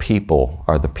 comfortable people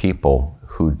are the people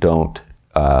who don't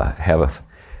have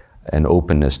an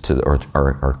openness to or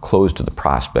are closed to the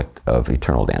prospect of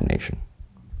eternal damnation.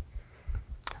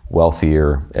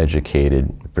 Wealthier,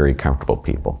 educated, very comfortable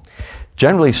people.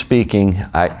 Generally speaking,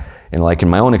 and like in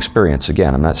my own experience,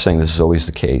 again, I'm not saying this is always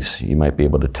the case. You might be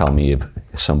able to tell me of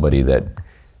somebody that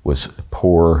was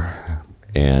poor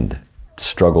and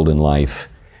struggled in life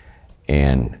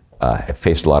and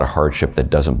faced a lot of hardship that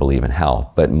doesn't believe in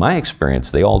hell. But in my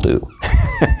experience, they all do.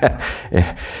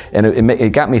 And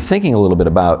it got me thinking a little bit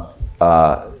about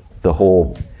the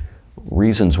whole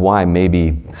reasons why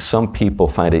maybe some people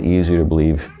find it easier to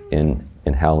believe in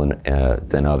hell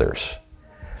than others.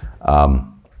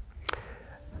 And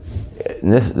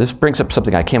this brings up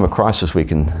something I came across this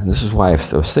week, and this is why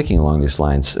I was thinking along these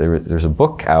lines. There's a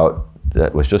book out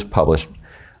that was just published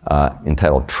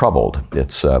entitled Troubled.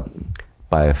 It's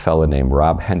by a fellow named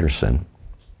Rob Henderson,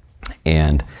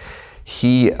 and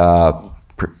he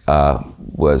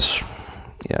was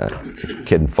a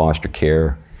kid in foster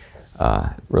care,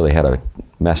 really had a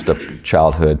messed up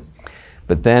childhood,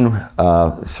 but then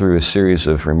through a series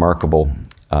of remarkable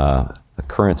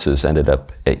occurrences ended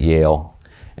up at Yale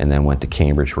and then went to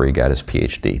Cambridge where he got his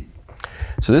Ph.D.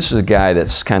 So this is a guy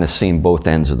that's kind of seen both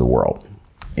ends of the world.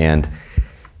 And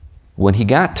when he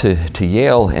got to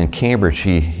Yale and Cambridge,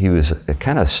 he was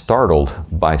kind of startled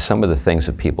by some of the things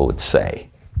that people would say.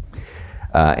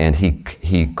 And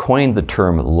he coined the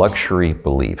term luxury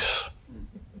beliefs,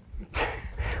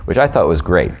 which I thought was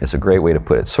great. It's a great way to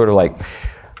put it. Sort of like,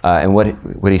 and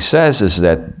what he says is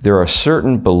that there are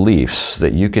certain beliefs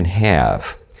that you can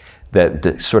have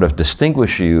that sort of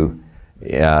distinguish you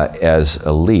as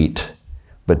elite,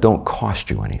 but don't cost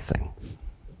you anything.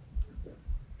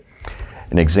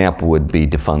 An example would be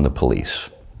defund the police.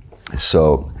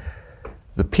 So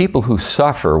the people who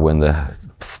suffer when the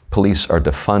police are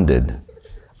defunded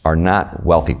are not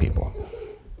wealthy people.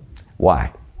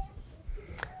 Why?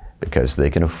 Because they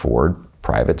can afford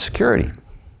private security.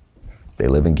 They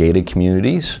live in gated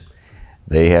communities.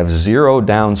 They have zero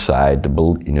downside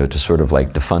to sort of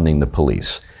like defunding the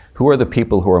police. Who are the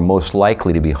people who are most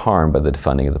likely to be harmed by the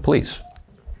defunding of the police?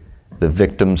 The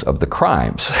victims of the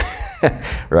crimes,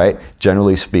 right?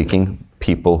 Generally speaking,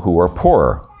 people who are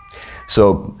poorer.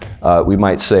 So we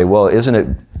might say, well, isn't it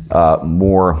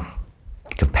more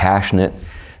compassionate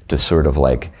to sort of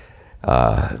like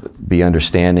be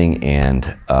understanding and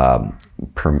have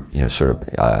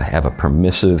a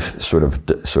permissive sort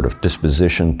of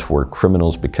disposition toward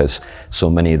criminals because so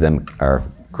many of them are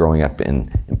growing up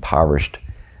in impoverished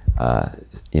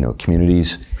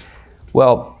communities?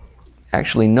 Well,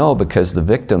 actually no, because the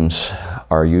victims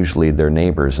are usually their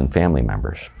neighbors and family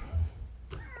members.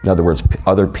 In other words,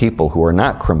 other people who are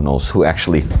not criminals who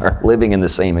actually are living in the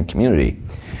same community.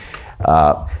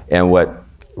 And what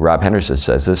Rob Henderson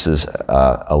says, this is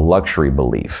a luxury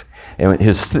belief. And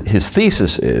his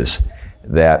thesis is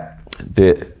that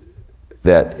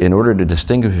in order to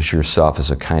distinguish yourself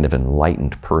as a kind of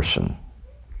enlightened person,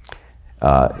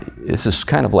 this is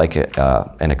kind of like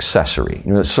an accessory.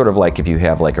 It's sort of like if you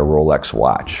have like a Rolex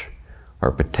watch or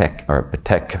a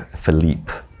Pt.2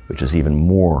 Philippe, which is even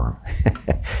more,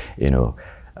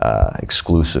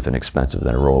 exclusive and expensive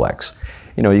than a Rolex.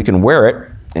 You can wear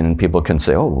it, and people can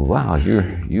say, "Oh, wow,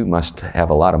 you must have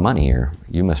a lot of money, or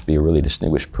you must be a really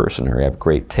distinguished person, or have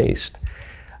great taste."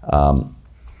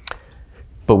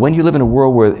 But when you live in a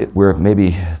world where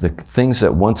maybe the things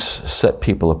that once set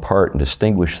people apart and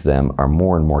distinguished them are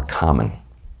more and more common,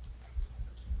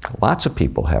 lots of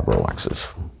people have Rolexes,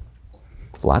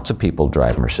 lots of people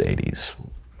drive Mercedes.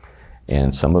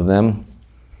 And some of them,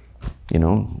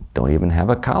 don't even have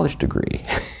a college degree.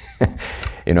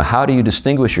 How do you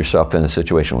distinguish yourself in a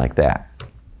situation like that?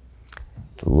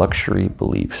 Luxury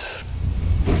beliefs.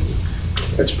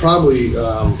 That's probably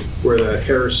where the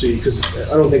heresy, because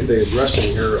I don't think they addressed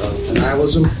it here,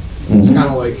 nihilism. Mm-hmm. It's kind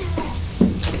of like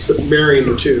marrying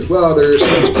the two. Well, there's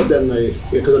things, but then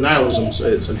because nihilism,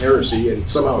 it's a heresy, and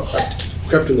somehow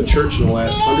crept in the church in the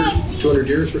last 100, 200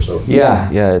 years or so. Yeah,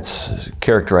 it's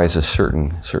characterizes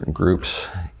certain groups,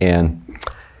 and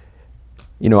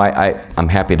I'm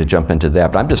happy to jump into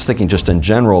that, but I'm just thinking, just in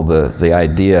general, the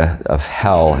idea of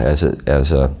hell as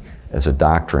a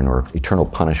doctrine, or eternal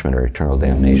punishment or eternal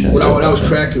damnation. What I was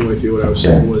tracking with you, what I was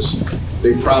saying was,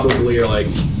 they probably are like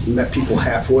met people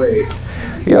halfway.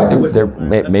 Yeah,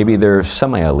 maybe they're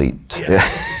semi-elite.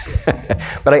 Yeah.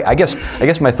 But I guess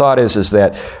my thought is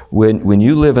that when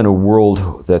you live in a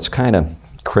world that's kind of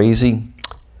crazy,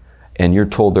 and you're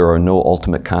told there are no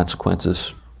ultimate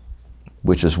consequences,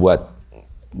 which is what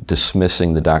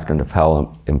dismissing the doctrine of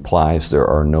hell implies, there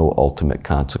are no ultimate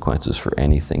consequences for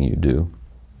anything you do.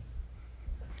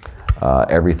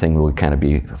 Everything will kind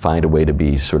of find a way to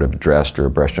be sort of addressed or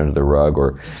brushed under the rug,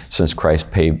 or since Christ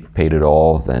paid it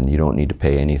all, then you don't need to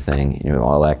pay anything,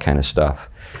 all that kind of stuff.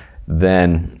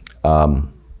 Then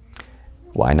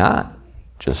why not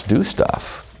just do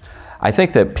stuff? I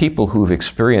think that people who've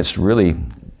experienced really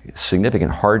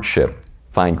significant hardship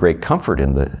find great comfort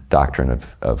in the doctrine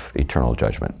of eternal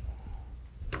judgment.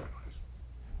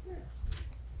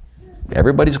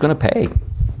 Everybody's going to pay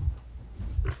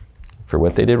for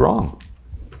what they did wrong.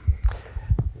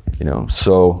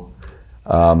 So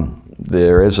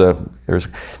there's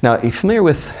now, are you familiar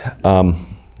with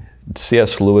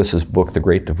C.S. Lewis's book, The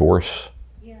Great Divorce?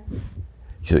 Yeah.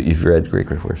 So you've read Great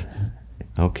Divorce?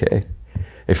 Okay. Are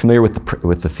you familiar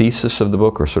with the thesis of the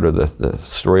book, or sort of the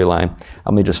storyline?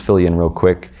 Let me just fill you in real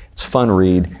quick. It's a fun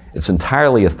read. It's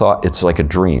entirely a thought. It's like a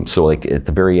dream. So like at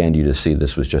the very end, you just see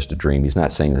this was just a dream. He's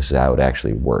not saying this is how it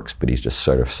actually works, but he's just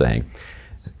sort of saying,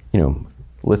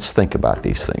 let's think about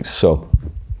these things. So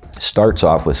it starts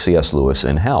off with C.S. Lewis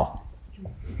in hell.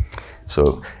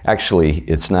 So actually,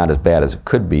 it's not as bad as it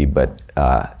could be, but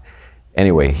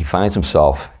anyway, he finds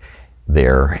himself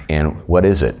there, and what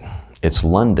is it? It's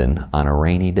London on a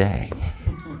rainy day.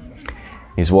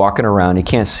 He's walking around, he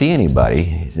can't see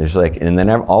anybody. And then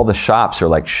all the shops are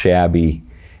like shabby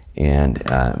and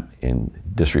in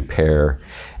disrepair.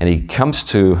 And he comes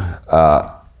to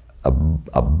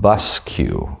a bus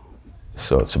queue.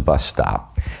 So it's a bus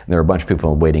stop. And there are a bunch of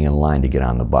people waiting in line to get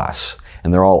on the bus.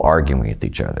 And they're all arguing with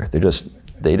each other. They just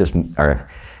are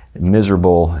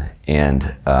miserable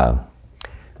and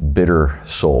bitter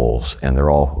souls, and they're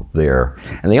all there.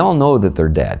 And they all know that they're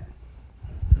dead.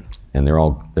 and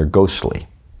they're ghostly.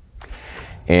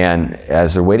 And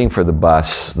as they're waiting for the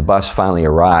bus finally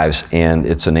arrives, and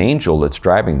it's an angel that's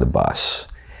driving the bus.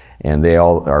 And they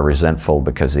all are resentful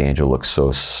because the angel looks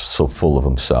so full of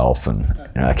himself, and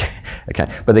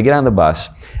but they get on the bus,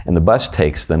 and the bus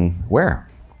takes them where?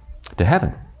 To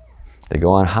heaven. They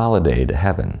go on holiday to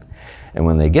heaven. And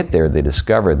when they get there, they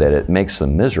discover that it makes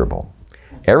them miserable.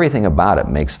 Everything about it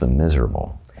makes them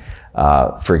miserable.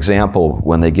 For example,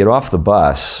 when they get off the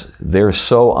bus, they're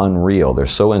so unreal, they're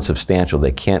so insubstantial,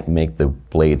 they can't make the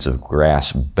blades of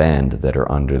grass bend that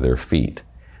are under their feet.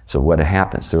 So what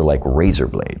happens? They're like razor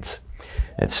blades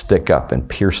that stick up and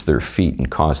pierce their feet and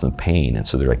cause them pain. And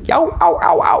so they're like, yow, ow,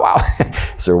 ow, ow, ow,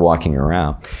 as they're walking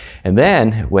around. And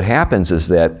then what happens is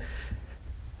that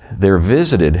they're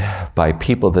visited by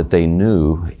people that they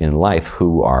knew in life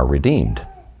who are redeemed.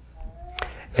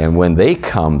 And when they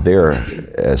come, they're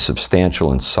as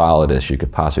substantial and solid as you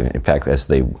could possibly. In fact, as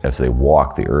they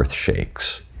walk, the earth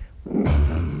shakes.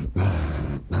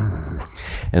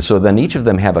 And so then each of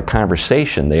them have a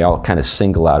conversation. They all kind of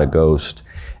single out a ghost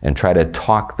and try to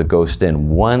talk the ghost in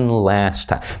one last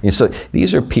time. And so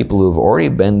these are people who have already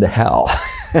been to hell.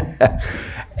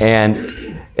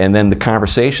 And then the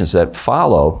conversations that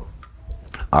follow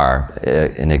are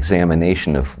an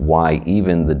examination of why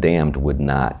even the damned would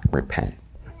not repent.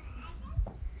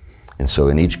 And so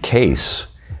in each case,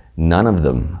 none of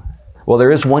them, well,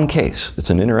 there is one case.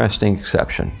 It's an interesting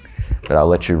exception, but I'll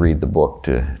let you read the book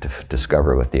to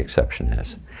discover what the exception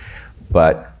is.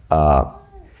 But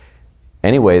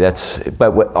anyway,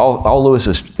 but what all Lewis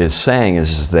is saying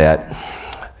is that,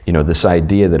 this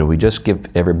idea that if we just give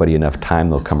everybody enough time,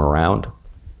 they'll come around.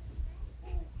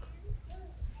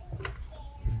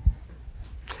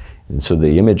 And so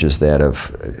the image is that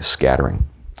of scattering.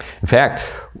 In fact,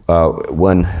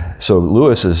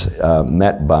 Lewis is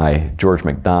met by George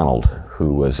MacDonald,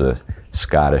 who was a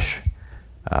Scottish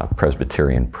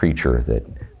Presbyterian preacher that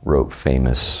wrote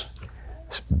famous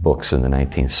books in the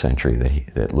 19th century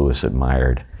that Lewis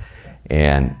admired.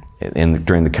 And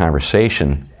during the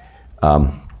conversation,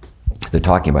 they're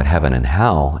talking about heaven and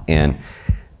hell, and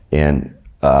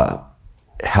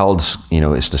hell's,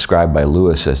 is described by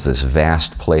Lewis as this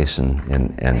vast place,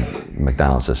 and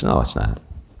MacDonald says, no, it's not.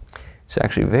 It's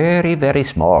actually very, very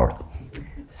small.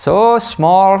 So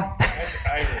small.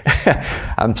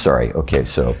 I'm sorry. Okay,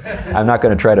 so I'm not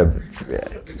going to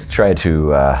try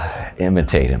to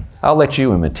imitate him. I'll let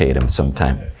you imitate him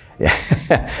sometime.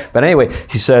 But anyway,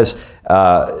 he says,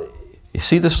 you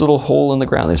see this little hole in the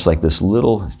ground? There's like this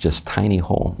little, just tiny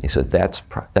hole. He said, that's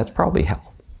probably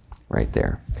hell right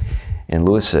there. And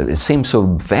Lewis said, it seemed so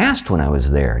vast when I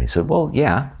was there. And he said, well,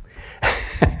 yeah,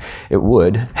 it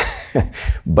would.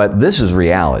 But this is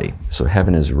reality. So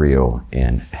heaven is real,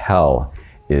 and hell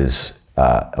is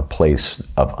a place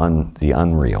of the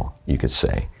unreal, you could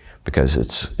say, because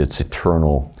it's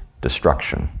eternal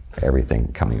destruction,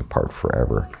 everything coming apart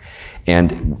forever.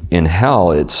 And in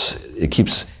hell, it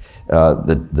keeps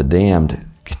the damned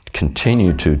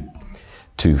continue to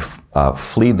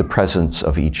flee the presence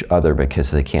of each other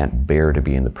because they can't bear to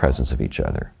be in the presence of each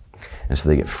other. And so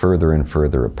they get further and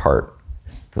further apart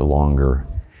the longer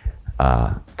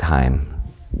time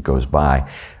goes by,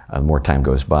 more time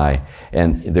goes by.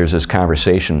 And there's this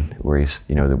conversation where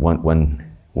that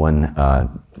one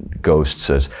ghost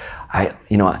says, I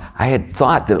had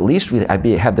thought that at least I'd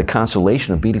have the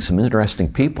consolation of meeting some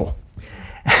interesting people.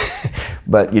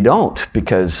 But you don't,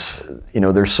 because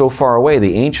they're so far away.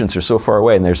 The ancients are so far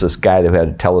away, and there's this guy who had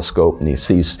a telescope, and he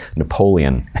sees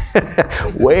Napoleon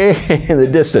way in the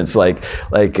distance, like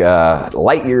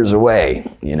light years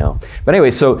away. But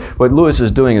anyway, so what Lewis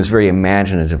is doing is very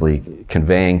imaginatively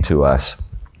conveying to us,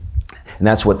 and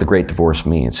that's what the Great Divorce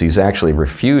means. He's actually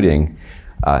refuting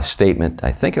a statement.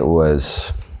 I think it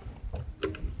was,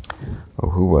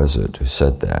 who was it who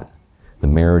said that? The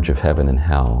marriage of heaven and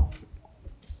hell.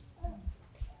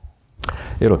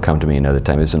 It'll come to me another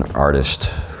time. It's an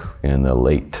artist in the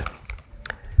late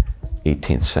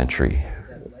 18th century.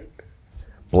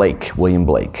 William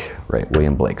Blake, right?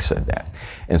 William Blake said that.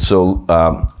 And so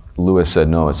Lewis said,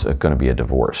 no, it's going to be a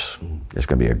divorce. There's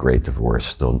going to be a great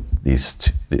divorce.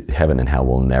 Heaven and hell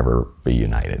will never be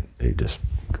united. They just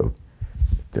go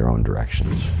their own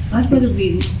directions. I'd rather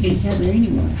be in heaven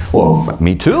anyway. Well,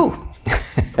 me too.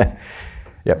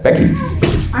 Yeah, Becky.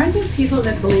 Aren't there people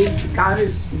that believe God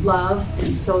is love,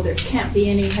 and so there can't be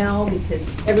any hell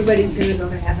because everybody's going to go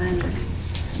to heaven?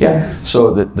 Yeah,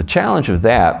 so the challenge of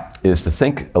that is to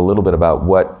think a little bit about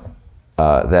what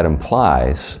that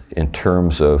implies in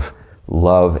terms of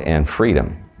love and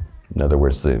freedom. In other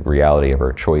words, the reality of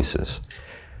our choices.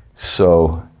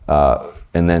 So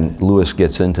And then Lewis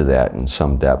gets into that in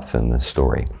some depth in the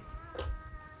story.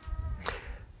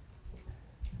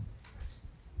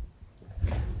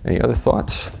 Any other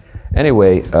thoughts?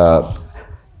 Anyway,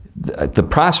 the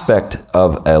prospect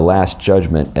of a last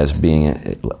judgment as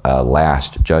being a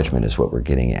last judgment is what we're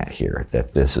getting at here,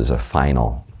 that this is a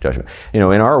final judgment. In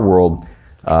our world,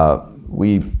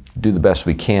 we do the best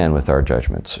we can with our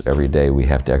judgments. Every day we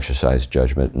have to exercise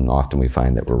judgment, and often we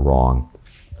find that we're wrong.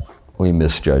 We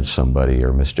misjudge somebody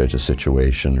or misjudge a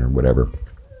situation or whatever.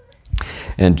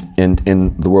 And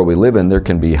in the world we live in, there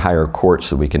can be higher courts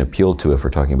that we can appeal to if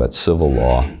we're talking about civil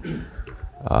law.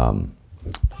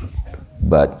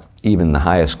 But even the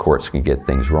highest courts can get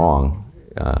things wrong.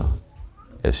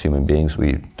 As human beings,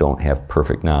 we don't have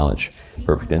perfect knowledge,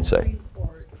 perfect insight.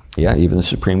 Yeah, even the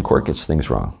Supreme Court gets things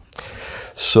wrong.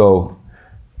 So,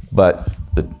 but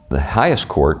the highest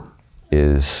court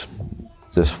is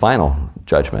this final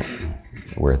judgment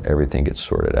where everything gets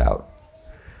sorted out,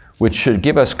 which should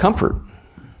give us comfort,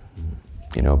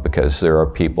 because there are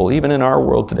people, even in our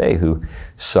world today, who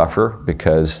suffer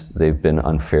because they've been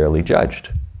unfairly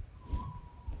judged.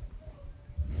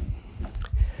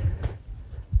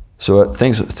 So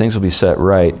things will be set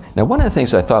right. Now, one of the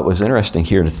things I thought was interesting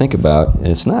here to think about, and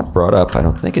it's not brought up, I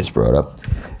don't think it's brought up,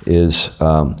 is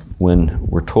when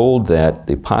we're told that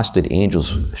the apostate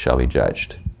angels shall be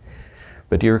judged.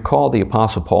 But do you recall the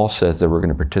Apostle Paul says that we're going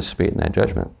to participate in that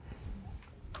judgment?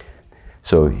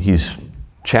 So he's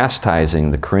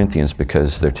chastising the Corinthians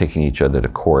because they're taking each other to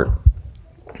court.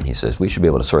 He says we should be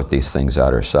able to sort these things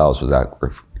out ourselves without,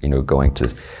 going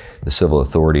to the civil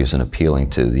authorities and appealing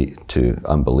to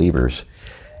unbelievers.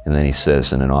 And then he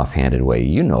says in an offhanded way,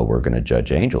 we're going to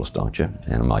judge angels, don't you?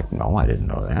 And I'm like, no, I didn't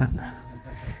know that.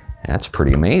 That's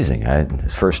pretty amazing.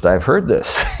 It's first I've heard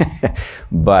this.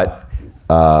 But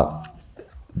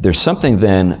there's something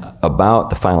then about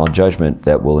the final judgment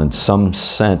that will in some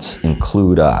sense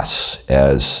include us,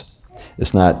 as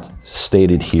it's not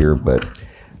stated here, but I'm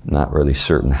not really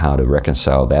certain how to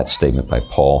reconcile that statement by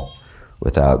Paul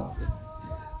without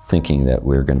thinking that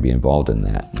we're going to be involved in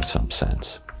that in some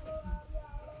sense.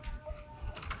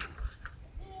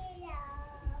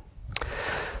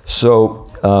 So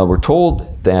we're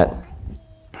told that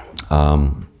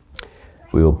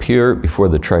we will appear before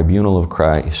the tribunal of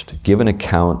Christ, give an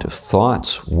account of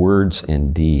thoughts, words,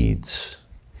 and deeds.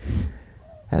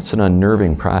 That's an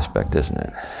unnerving prospect, isn't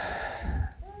it?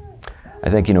 I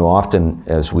think, often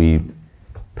as we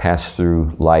pass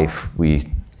through life, we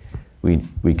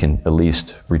can at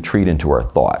least retreat into our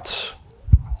thoughts.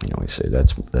 We say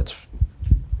that's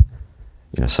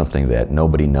something that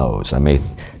nobody knows. I may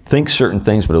think certain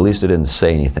things, but at least I didn't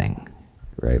say anything,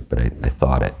 right? But I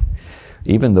thought it.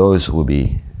 Even those will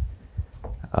be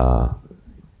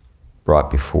brought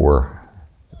before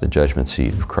the judgment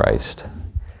seat of Christ.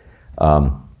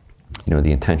 The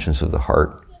intentions of the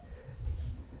heart.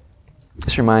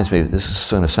 This reminds me, this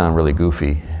is going to sound really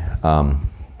goofy,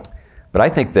 but I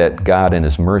think that God in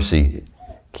His mercy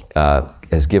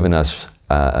has given us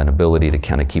an ability to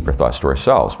kind of keep our thoughts to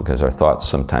ourselves, because our thoughts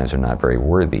sometimes are not very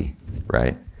worthy,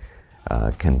 right?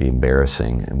 Can be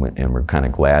embarrassing, and we're kind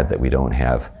of glad that we don't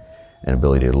have an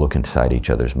ability to look inside each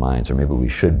other's minds, or maybe we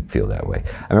should feel that way.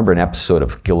 I remember an episode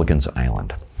of Gilligan's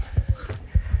Island.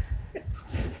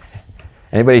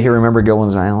 Anybody here remember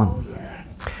Gilligan's Island?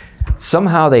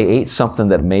 Somehow they ate something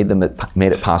that made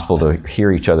it possible to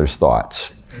hear each other's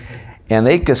thoughts. And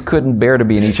they just couldn't bear to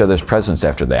be in each other's presence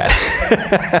after that.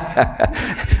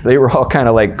 They were all kind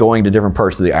of like going to different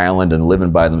parts of the island and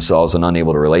living by themselves and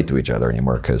unable to relate to each other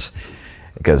anymore because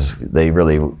they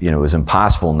really, it was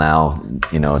impossible now,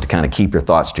 to kind of keep your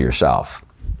thoughts to yourself.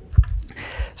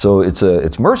 So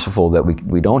it's merciful that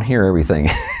we don't hear everything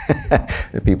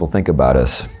that people think about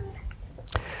us,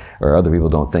 or other people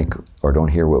don't think or don't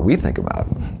hear what we think about,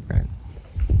 right?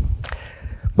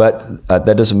 But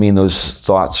that doesn't mean those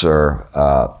thoughts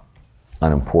are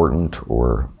unimportant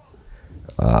or,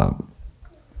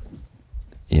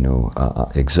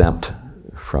 exempt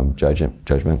from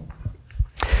judgment.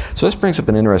 So this brings up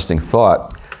an interesting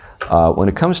thought. When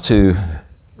it comes to,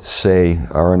 say,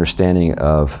 our understanding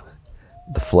of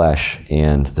the flesh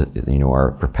and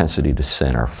our propensity to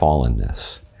sin, our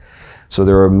fallenness. So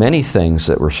there are many things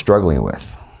that we're struggling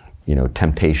with,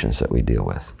 temptations that we deal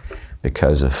with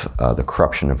because of the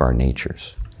corruption of our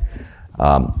natures.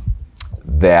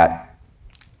 That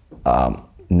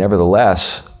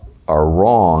nevertheless are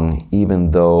wrong,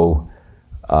 even though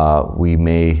we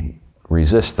may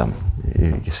resist them.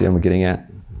 You see what I'm getting at?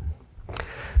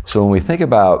 So when we think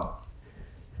about,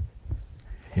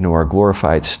 our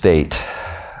glorified state,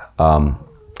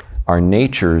 our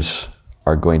natures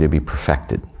are going to be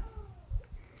perfected.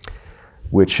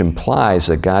 which implies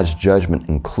that God's judgment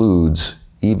includes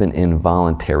even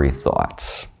involuntary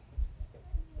thoughts.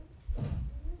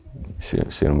 See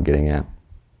what I'm getting at?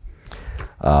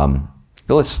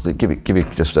 But let's give you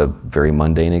just a very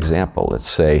mundane example. Let's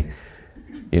say,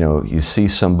 you see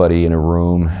somebody in a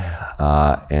room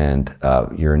and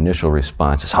your initial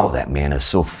response is, oh, that man is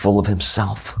so full of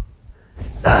himself.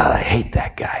 I hate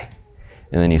that guy.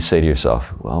 And then you say to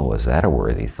yourself, well, was that a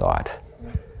worthy thought?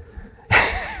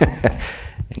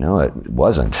 It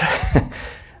wasn't.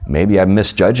 Maybe I'm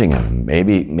misjudging him.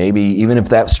 Maybe even if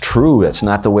that's true, that's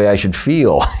not the way I should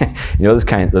feel. Those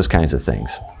kinds of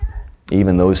things.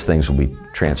 Even those things will be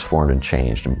transformed and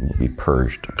changed and will be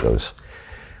purged of those.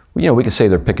 We can say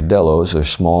they're picadillos, they're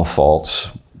small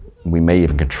faults. We may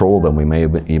even control them. We may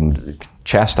even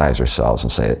chastise ourselves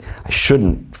and say, I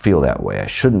shouldn't feel that way. I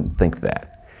shouldn't think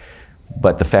that.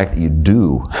 But the fact that you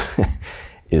do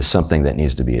is something that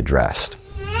needs to be addressed.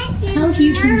 How do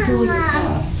you control your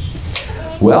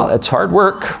thoughts? Well, it's hard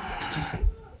work.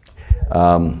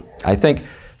 I think,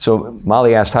 so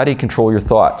Molly asked, how do you control your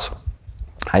thoughts?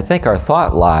 I think our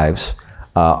thought lives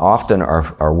often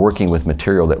are working with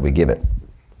material that we give it,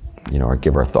 or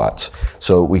give our thoughts.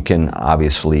 So we can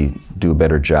obviously do a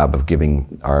better job of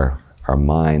giving our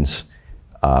minds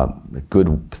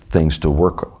good things to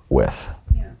work with.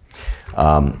 Yeah.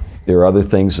 There are other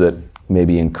things that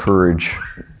maybe encourage,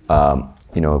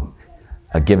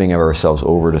 a giving of ourselves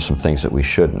over to some things that we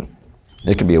shouldn't.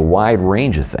 It can be a wide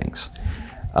range of things.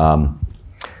 But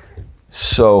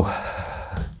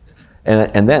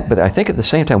I think at the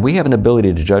same time, we have an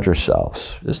ability to judge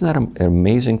ourselves. Isn't that an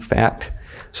amazing fact?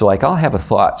 So I'll have a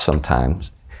thought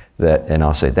sometimes and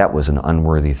I'll say, that was an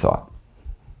unworthy thought.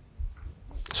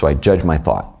 So I judge my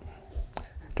thought.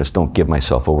 Just don't give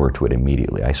myself over to it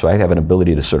immediately. So I have an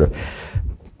ability to sort of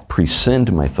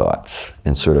prescind my thoughts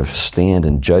and sort of stand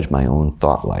and judge my own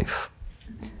thought life.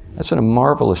 That's a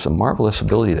marvelous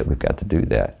ability that we've got to do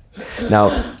that.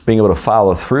 Now, being able to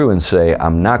follow through and say,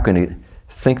 I'm not going to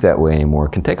think that way anymore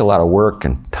can take a lot of work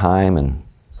and time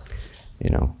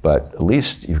but at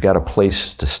least you've got a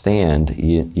place to stand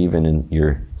even in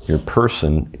your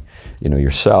person,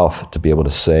 yourself, to be able to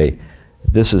say,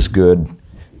 this is good,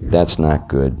 that's not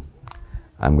good.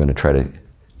 I'm going to try to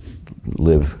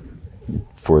live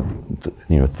for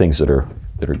things that are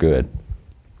good.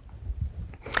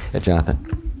 Yeah, Jonathan.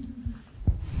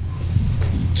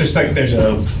 Just like there's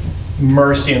a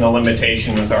mercy and a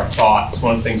limitation with our thoughts.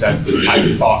 One of the things I've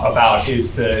thought about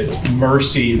is the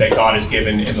mercy that God has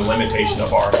given in the limitation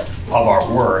of our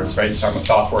words, right? Starting with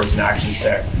thoughts, words, and actions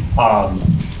there.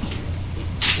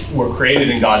 We're created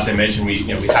in God's image, and we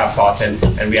have thoughts, and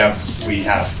we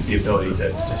have the ability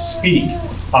to speak.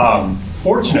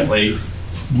 Fortunately,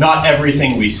 not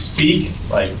everything we speak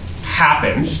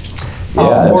happens.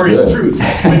 Or is truth.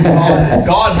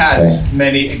 God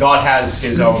has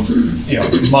His own,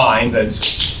 mind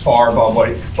that's far above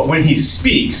but when He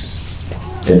speaks,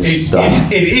 it is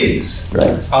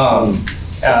right.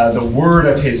 The word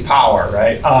of His power,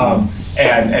 right?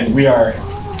 And we are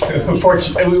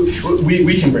fortunate.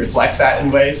 We can reflect that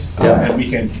in ways, and we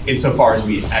can, insofar as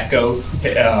we echo.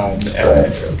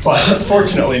 But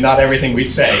fortunately, not everything we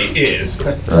say is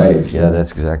right. Yeah,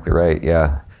 that's exactly right.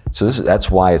 Yeah. So that's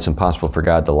why it's impossible for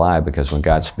God to lie, because when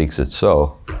God speaks, it's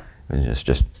so. It's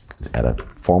just at a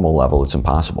formal level, it's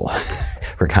impossible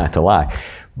for God to lie.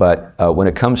 But when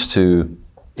it comes to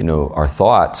our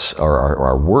thoughts or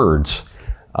our words,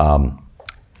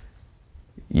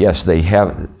 yes, they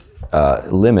have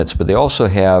limits, but they also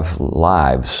have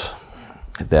lives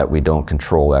that we don't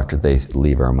control after they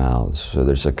leave our mouths. So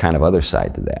there's a kind of other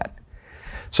side to that.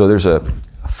 So there's a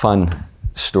fun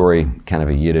story, kind of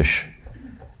a Yiddish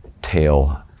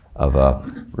tale of a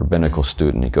rabbinical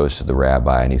student. He goes to the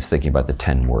rabbi and he's thinking about the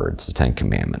 10 words, the 10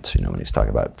 commandments, and he's talking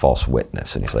about false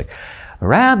witness. And he's like,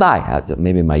 Rabbi,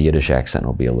 maybe my Yiddish accent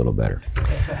will be a little better.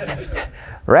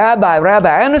 Rabbi,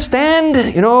 I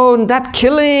understand, not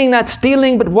killing, not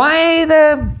stealing, but why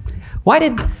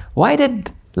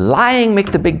did lying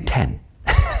make the big 10?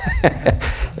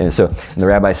 and the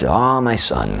rabbi said, oh, my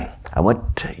son, I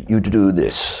want you to do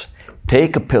this.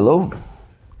 Take a pillow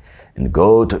and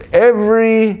go to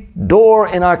every door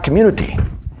in our community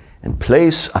and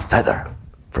place a feather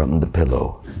from the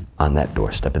pillow on that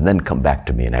doorstep, and then come back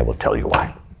to me and I will tell you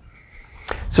why.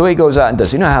 So he goes out and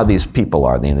does, how these people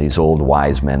are, these old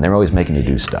wise men, they're always making you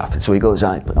do stuff. And so he goes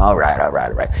out, all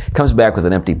right. Comes back with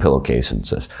an empty pillowcase and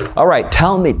says, all right,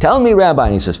 tell me, Rabbi.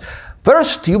 And he says,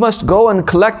 first you must go and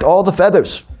collect all the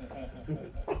feathers.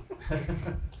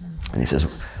 And he says,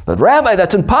 but Rabbi,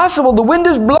 that's impossible. The wind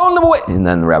has blown them away. And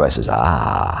then the rabbi says,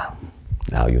 now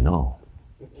you know.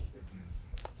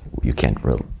 you can't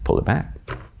really pull it back.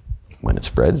 When it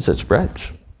spreads, it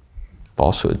spreads.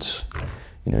 Falsehoods,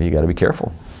 you got to be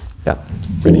careful. Yeah.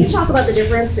 Can you talk about the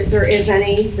difference, if there is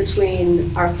any,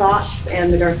 between our thoughts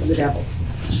and the darts of the devil?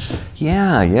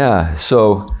 Yeah.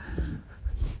 So,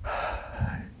 do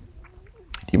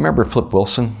you remember Flip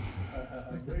Wilson?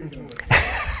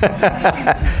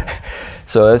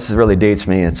 So this really dates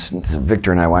me. It's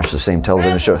Victor and I watched the same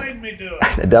television show.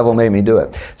 The devil made me do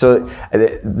it. So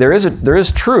there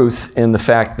is truth in the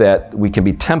fact that we can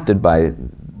be tempted by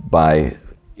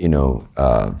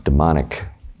demonic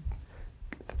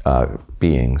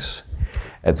beings.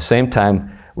 At the same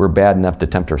time, we're bad enough to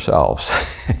tempt ourselves.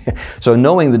 So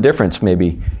knowing the difference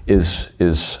maybe is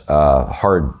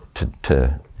hard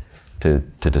to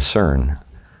discern.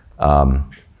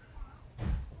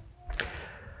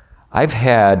 I've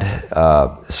had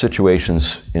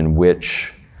situations in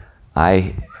which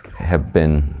I have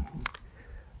been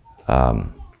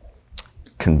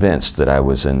convinced that I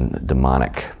was in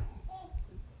demonic,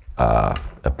 a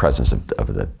presence of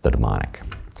the demonic.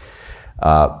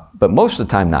 But most of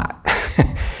the time not.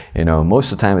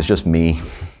 Most of the time it's just me.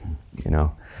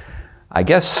 I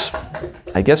guess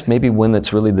maybe when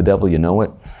it's really the devil, you know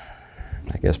it.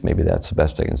 I guess maybe that's the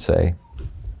best I can say.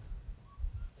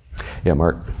 Yeah,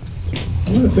 Mark.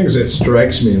 One of the things that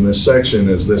strikes me in this section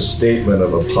is this statement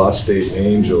of apostate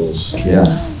angels. Yeah.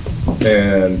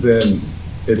 And then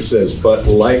it says, but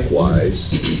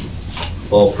likewise,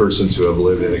 all persons who have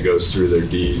lived, and it goes through their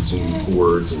deeds and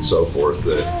words and so forth,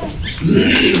 that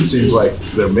it seems like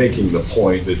they're making the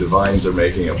point, the divines are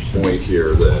making a point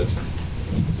here that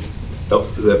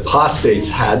the apostates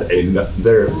had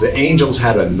the angels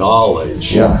had a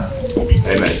knowledge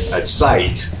and a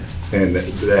sight, and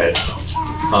that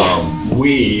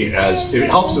it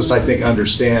helps us, I think,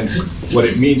 understand what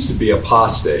it means to be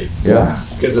apostate. Yeah.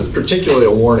 Because it's particularly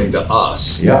a warning to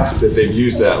us that they've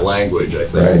used that language, I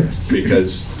think. Right.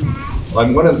 Because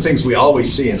one of the things we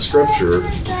always see in Scripture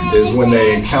is when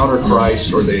they encounter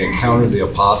Christ or they encounter the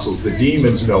apostles, the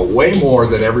demons know way more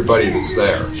than everybody that's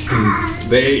there.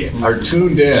 They are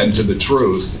tuned in to the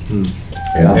truth.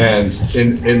 Yeah. And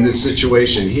in this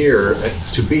situation here,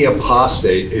 to be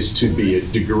apostate is to be a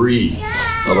degree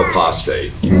of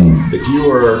apostate. If you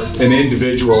were an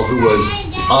individual who was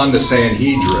on the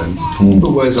Sanhedrin,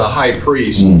 who was a high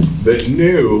priest that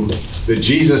knew that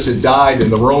Jesus had died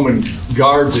and the Roman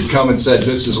guards had come and said,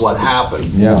 this is what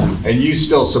happened, and you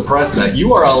still suppress that,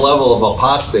 you are a level of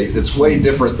apostate that's way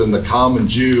different than the common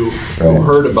Jew who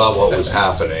heard about what was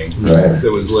happening, that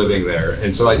was living there.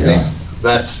 And so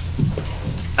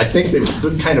I think they've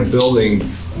been kind of building,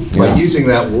 by using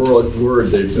that word,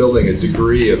 they're building a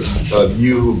degree of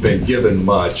you who've been given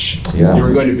much.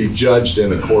 You're going to be judged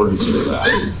in accordance with that.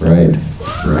 Right.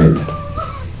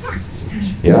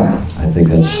 Yeah, I think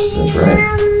that's right.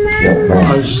 Yep.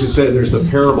 I was just going to say, there's the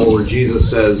parable where Jesus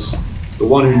says, the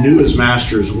one who knew his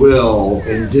master's will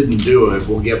and didn't do it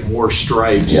will get more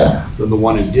stripes than the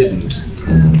one who didn't.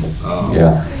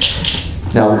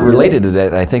 Now, related to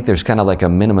that, I think there's kind of like a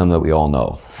minimum that we all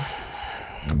know.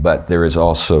 But there is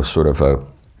also sort of a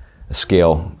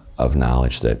scale of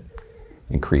knowledge that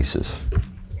increases.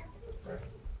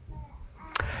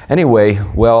 Anyway,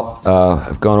 well,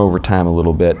 I've gone over time a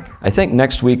little bit. I think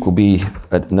next week will be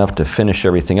enough to finish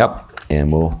everything up, and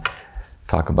we'll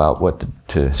talk about what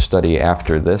to study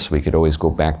after this. We could always go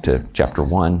back to chapter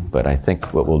 1, but I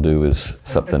think what we'll do is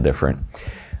something different.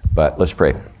 But let's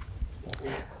pray.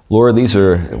 Lord, these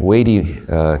are weighty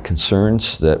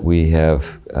concerns that we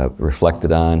have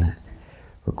reflected on.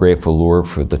 We're grateful, Lord,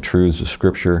 for the truths of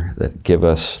Scripture that give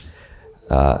us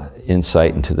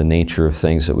insight into the nature of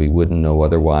things that we wouldn't know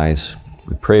otherwise.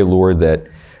 We pray, Lord, that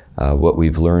what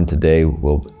we've learned today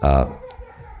will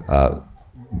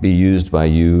be used by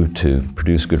you to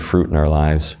produce good fruit in our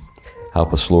lives.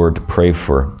 Help us, Lord, to pray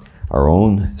for our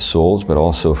own souls, but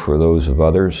also for those of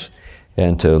others,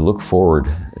 and to look forward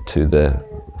to the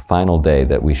final day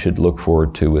that we should look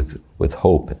forward to with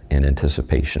hope and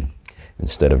anticipation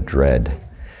instead of dread.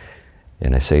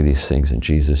 And I say these things in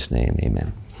Jesus' name,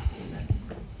 amen.